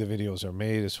way the videos are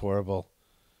made is horrible.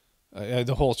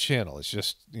 The whole channel, it's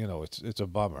just, it's a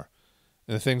bummer.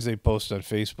 And the things they post on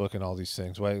Facebook and all these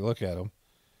things, when I look at them,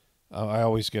 I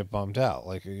always get bummed out.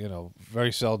 Like,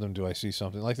 very seldom do I see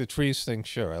something. Like the trees thing,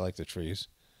 sure, I like the trees.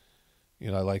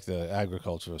 I like the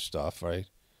agricultural stuff, right?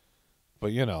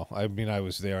 But, I mean, I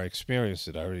was there, I experienced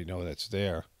it, I already know that's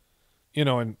there.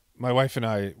 And my wife and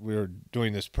I, we were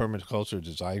doing this permaculture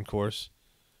design course.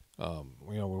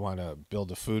 We want to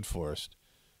build a food forest.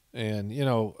 And,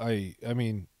 I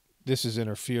mean, this has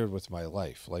interfered with my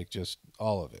life, like just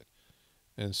all of it.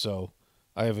 And so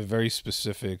I have a very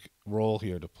specific role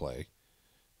here to play,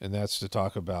 and that's to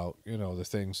talk about, the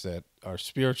things that are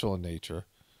spiritual in nature.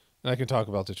 And I can talk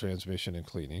about the transmission and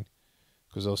cleaning,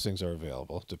 because those things are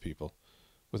available to people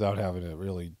without having to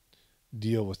really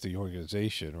deal with the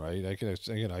organization, right? I can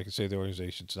say the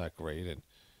organization's not great, and,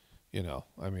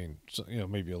 I mean,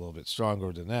 maybe a little bit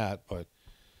stronger than that, but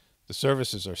the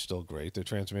services are still great. The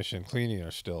transmission and cleaning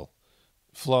are still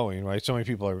flowing, right? So many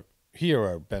people are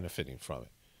benefiting from it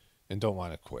and don't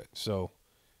want to quit. So,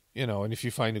 and if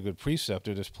you find a good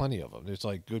preceptor, there's plenty of them. There's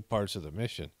like good parts of the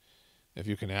mission. If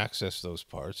you can access those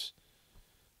parts,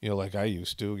 like I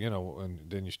used to, and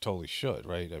then you totally should,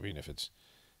 right? I mean, if it's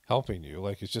helping you,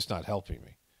 like, it's just not helping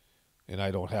me. And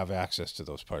I don't have access to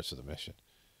those parts of the mission.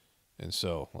 And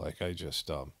so, like, I just,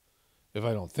 if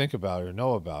I don't think about it or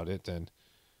know about it, then,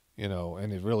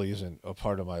 and it really isn't a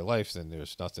part of my life, then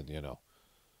there's nothing,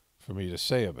 for me to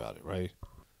say about it, right?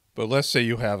 But let's say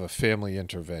you have a family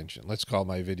intervention. Let's call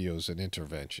my videos an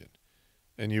intervention.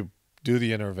 And you do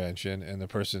the intervention, and the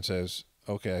person says,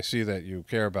 okay, I see that you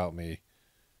care about me,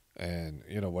 and,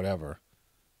 whatever.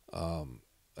 And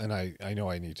I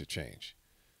know I need to change.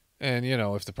 And,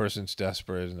 if the person's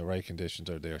desperate and the right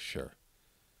conditions are there, sure.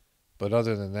 But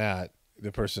other than that,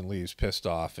 the person leaves pissed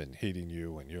off and hating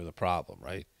you, and you're the problem,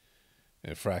 right?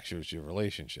 And it fractures your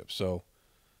relationship. So,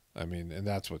 I mean, and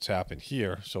that's what's happened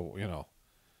here. So,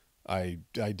 I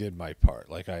did my part.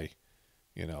 Like I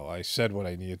said what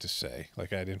I needed to say.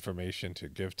 Like I had information to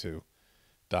give to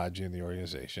Dodgy in the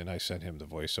organization. I sent him the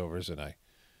voiceovers, and I,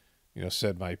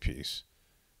 said my piece.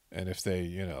 And if they,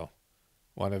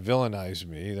 want to villainize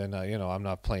me, then I'm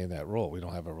not playing that role. We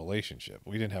don't have a relationship.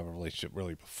 We didn't have a relationship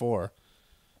really before,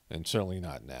 and certainly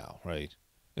not now, right?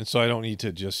 And so I don't need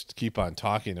to just keep on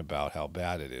talking about how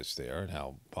bad it is there and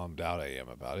how bummed out I am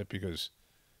about it, because,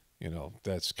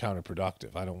 that's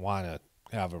counterproductive. I don't want to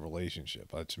have a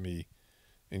relationship. That's me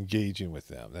engaging with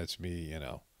them. That's me,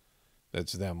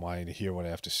 that's them wanting to hear what I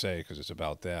have to say because it's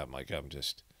about them. Like I'm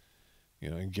just,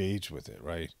 engaged with it,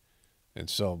 right? And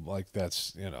so like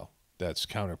that's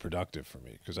counterproductive for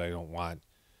me, because I don't want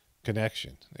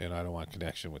connection, and I don't want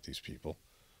connection with these people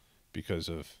because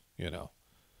of,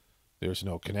 there's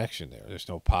no connection there. There's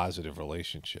no positive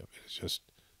relationship. It's just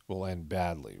will end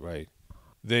badly, right?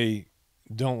 They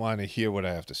don't want to hear what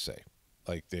I have to say.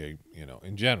 Like they,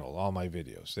 in general, all my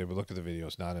videos, they would look at the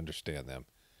videos, not understand them,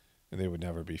 and they would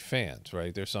never be fans,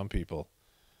 right? There's some people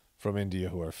from India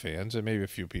who are fans, and maybe a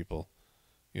few people,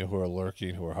 who are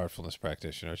lurking, who are heartfulness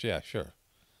practitioners. Yeah, sure.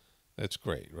 That's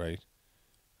great, right?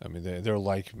 I mean, they're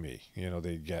like me.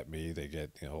 They get me. They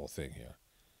get the whole thing here.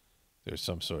 There's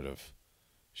some sort of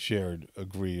shared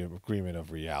agreement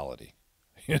of reality,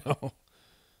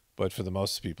 But for the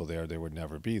most people there would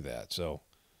never be that. So,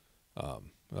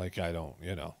 like I don't,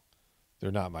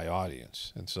 they're not my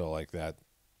audience. And so like that,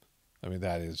 I mean,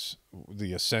 that is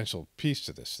the essential piece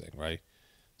to this thing, right?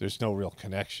 There's no real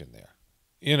connection there.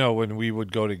 When we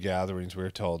would go to gatherings, we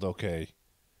were told, okay,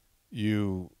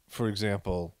 for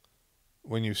example,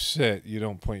 when you sit, you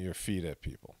don't point your feet at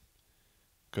people,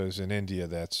 because in India,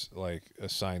 that's like a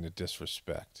sign of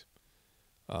disrespect.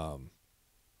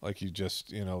 Like you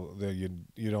just, you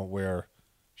don't wear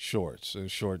shorts,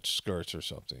 short skirts or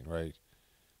something, right?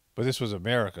 But this was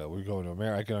America. We go to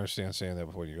America. I can understand saying that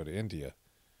before you go to India.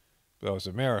 But that was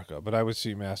America. But I would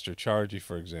see Master Charji,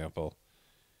 for example.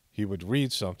 He would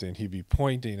read something. He'd be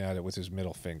pointing at it with his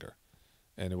middle finger.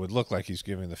 And it would look like he's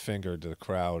giving the finger to the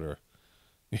crowd, or,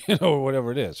 or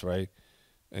whatever it is, right?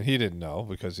 And he didn't know,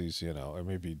 because he's, or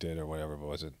maybe he did or whatever, but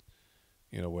wasn't,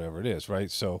 whatever it is,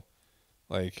 right? So,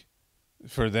 like,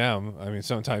 for them, I mean,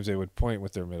 sometimes they would point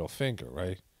with their middle finger,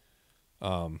 right?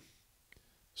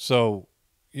 So,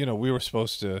 we were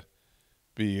supposed to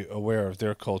be aware of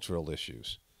their cultural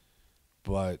issues,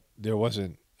 but there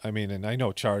wasn't, I mean, and I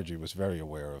know Charji was very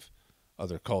aware of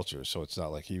other cultures, so it's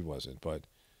not like he wasn't, but,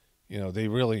 they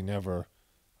really never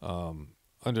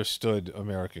understood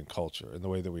American culture and the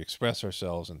way that we express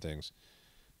ourselves and things.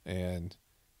 And,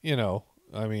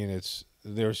 I mean, it's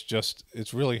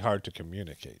really hard to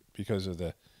communicate because of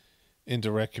the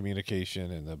indirect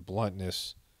communication and the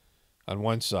bluntness on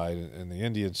one side and the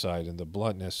Indian side, and the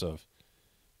bluntness of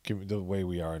the way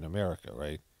we are in America,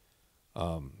 right?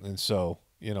 And so,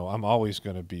 I'm always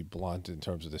going to be blunt in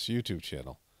terms of this YouTube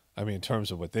channel. I mean, in terms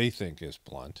of what they think is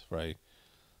blunt, right?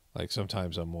 Like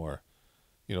sometimes I'm more,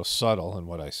 subtle in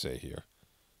what I say here.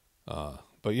 But,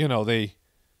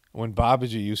 when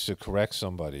Babaji used to correct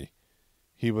somebody,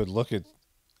 he would look at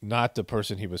not the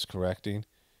person he was correcting,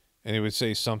 and he would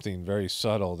say something very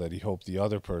subtle that he hoped the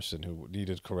other person who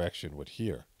needed correction would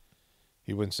hear.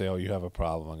 He wouldn't say, oh, you have a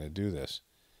problem, I'm going to do this.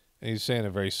 And he'd say it in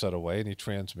a very subtle way, and he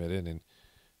transmitted, and,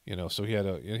 so he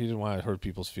didn't want to hurt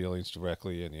people's feelings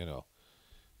directly, and,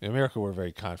 in America we're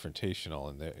very confrontational,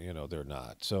 and they're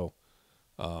not. So,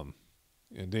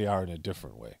 and they are in a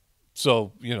different way.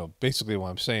 So, basically what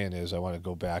I'm saying is I want to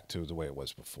go back to the way it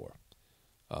was before,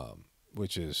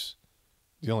 which is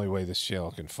the only way this channel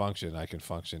can function, I can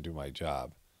function, do my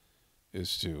job,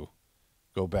 is to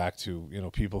go back to,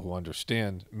 people who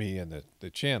understand me and the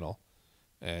channel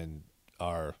and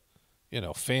are,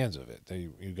 fans of it.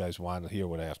 You guys want to hear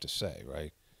what I have to say,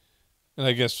 right? And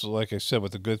I guess, like I said,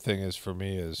 what the good thing is for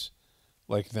me is,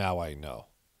 like, now I know.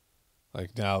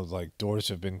 Like, now, like, doors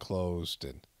have been closed,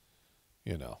 and,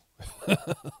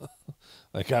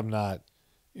 like, I'm not,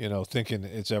 thinking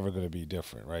it's ever going to be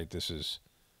different, right? This is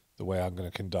the way I'm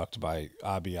going to conduct my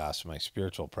abhyas, my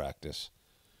spiritual practice,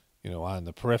 on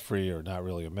the periphery, or not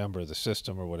really a member of the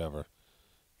system or whatever,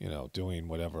 doing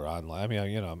whatever online. I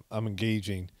mean, I'm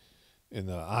engaging in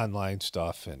the online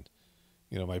stuff and,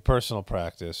 my personal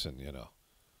practice, and,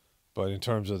 but in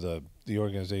terms of the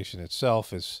organization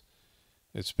itself, it's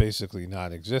basically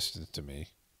non-existent to me,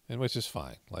 and which is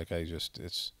fine. Like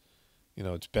it's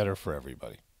better for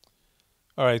everybody.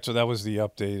 All right, so that was the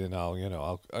update, and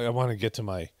I want to get to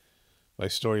my my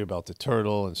story about the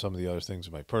turtle and some of the other things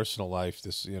in my personal life.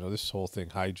 This, this whole thing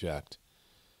hijacked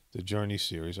the Journey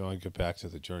series. I want to get back to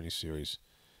the Journey series,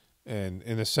 and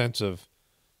in the sense of,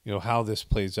 how this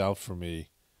plays out for me,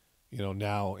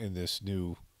 now in this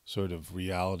new sort of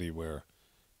reality where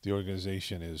the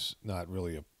organization is not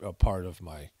really a part of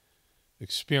my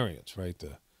experience, right?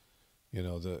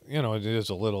 It is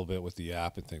a little bit with the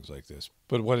app and things like this,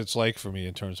 but what it's like for me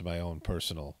in terms of my own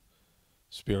personal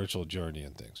spiritual journey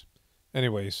and things.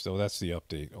 Anyways, so that's the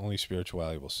update. Only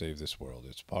spirituality will save this world.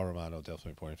 It's Paul Romano,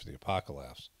 definitely pointing for the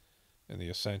apocalypse and the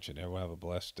ascension. Everyone have a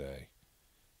blessed day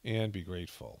and be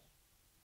grateful.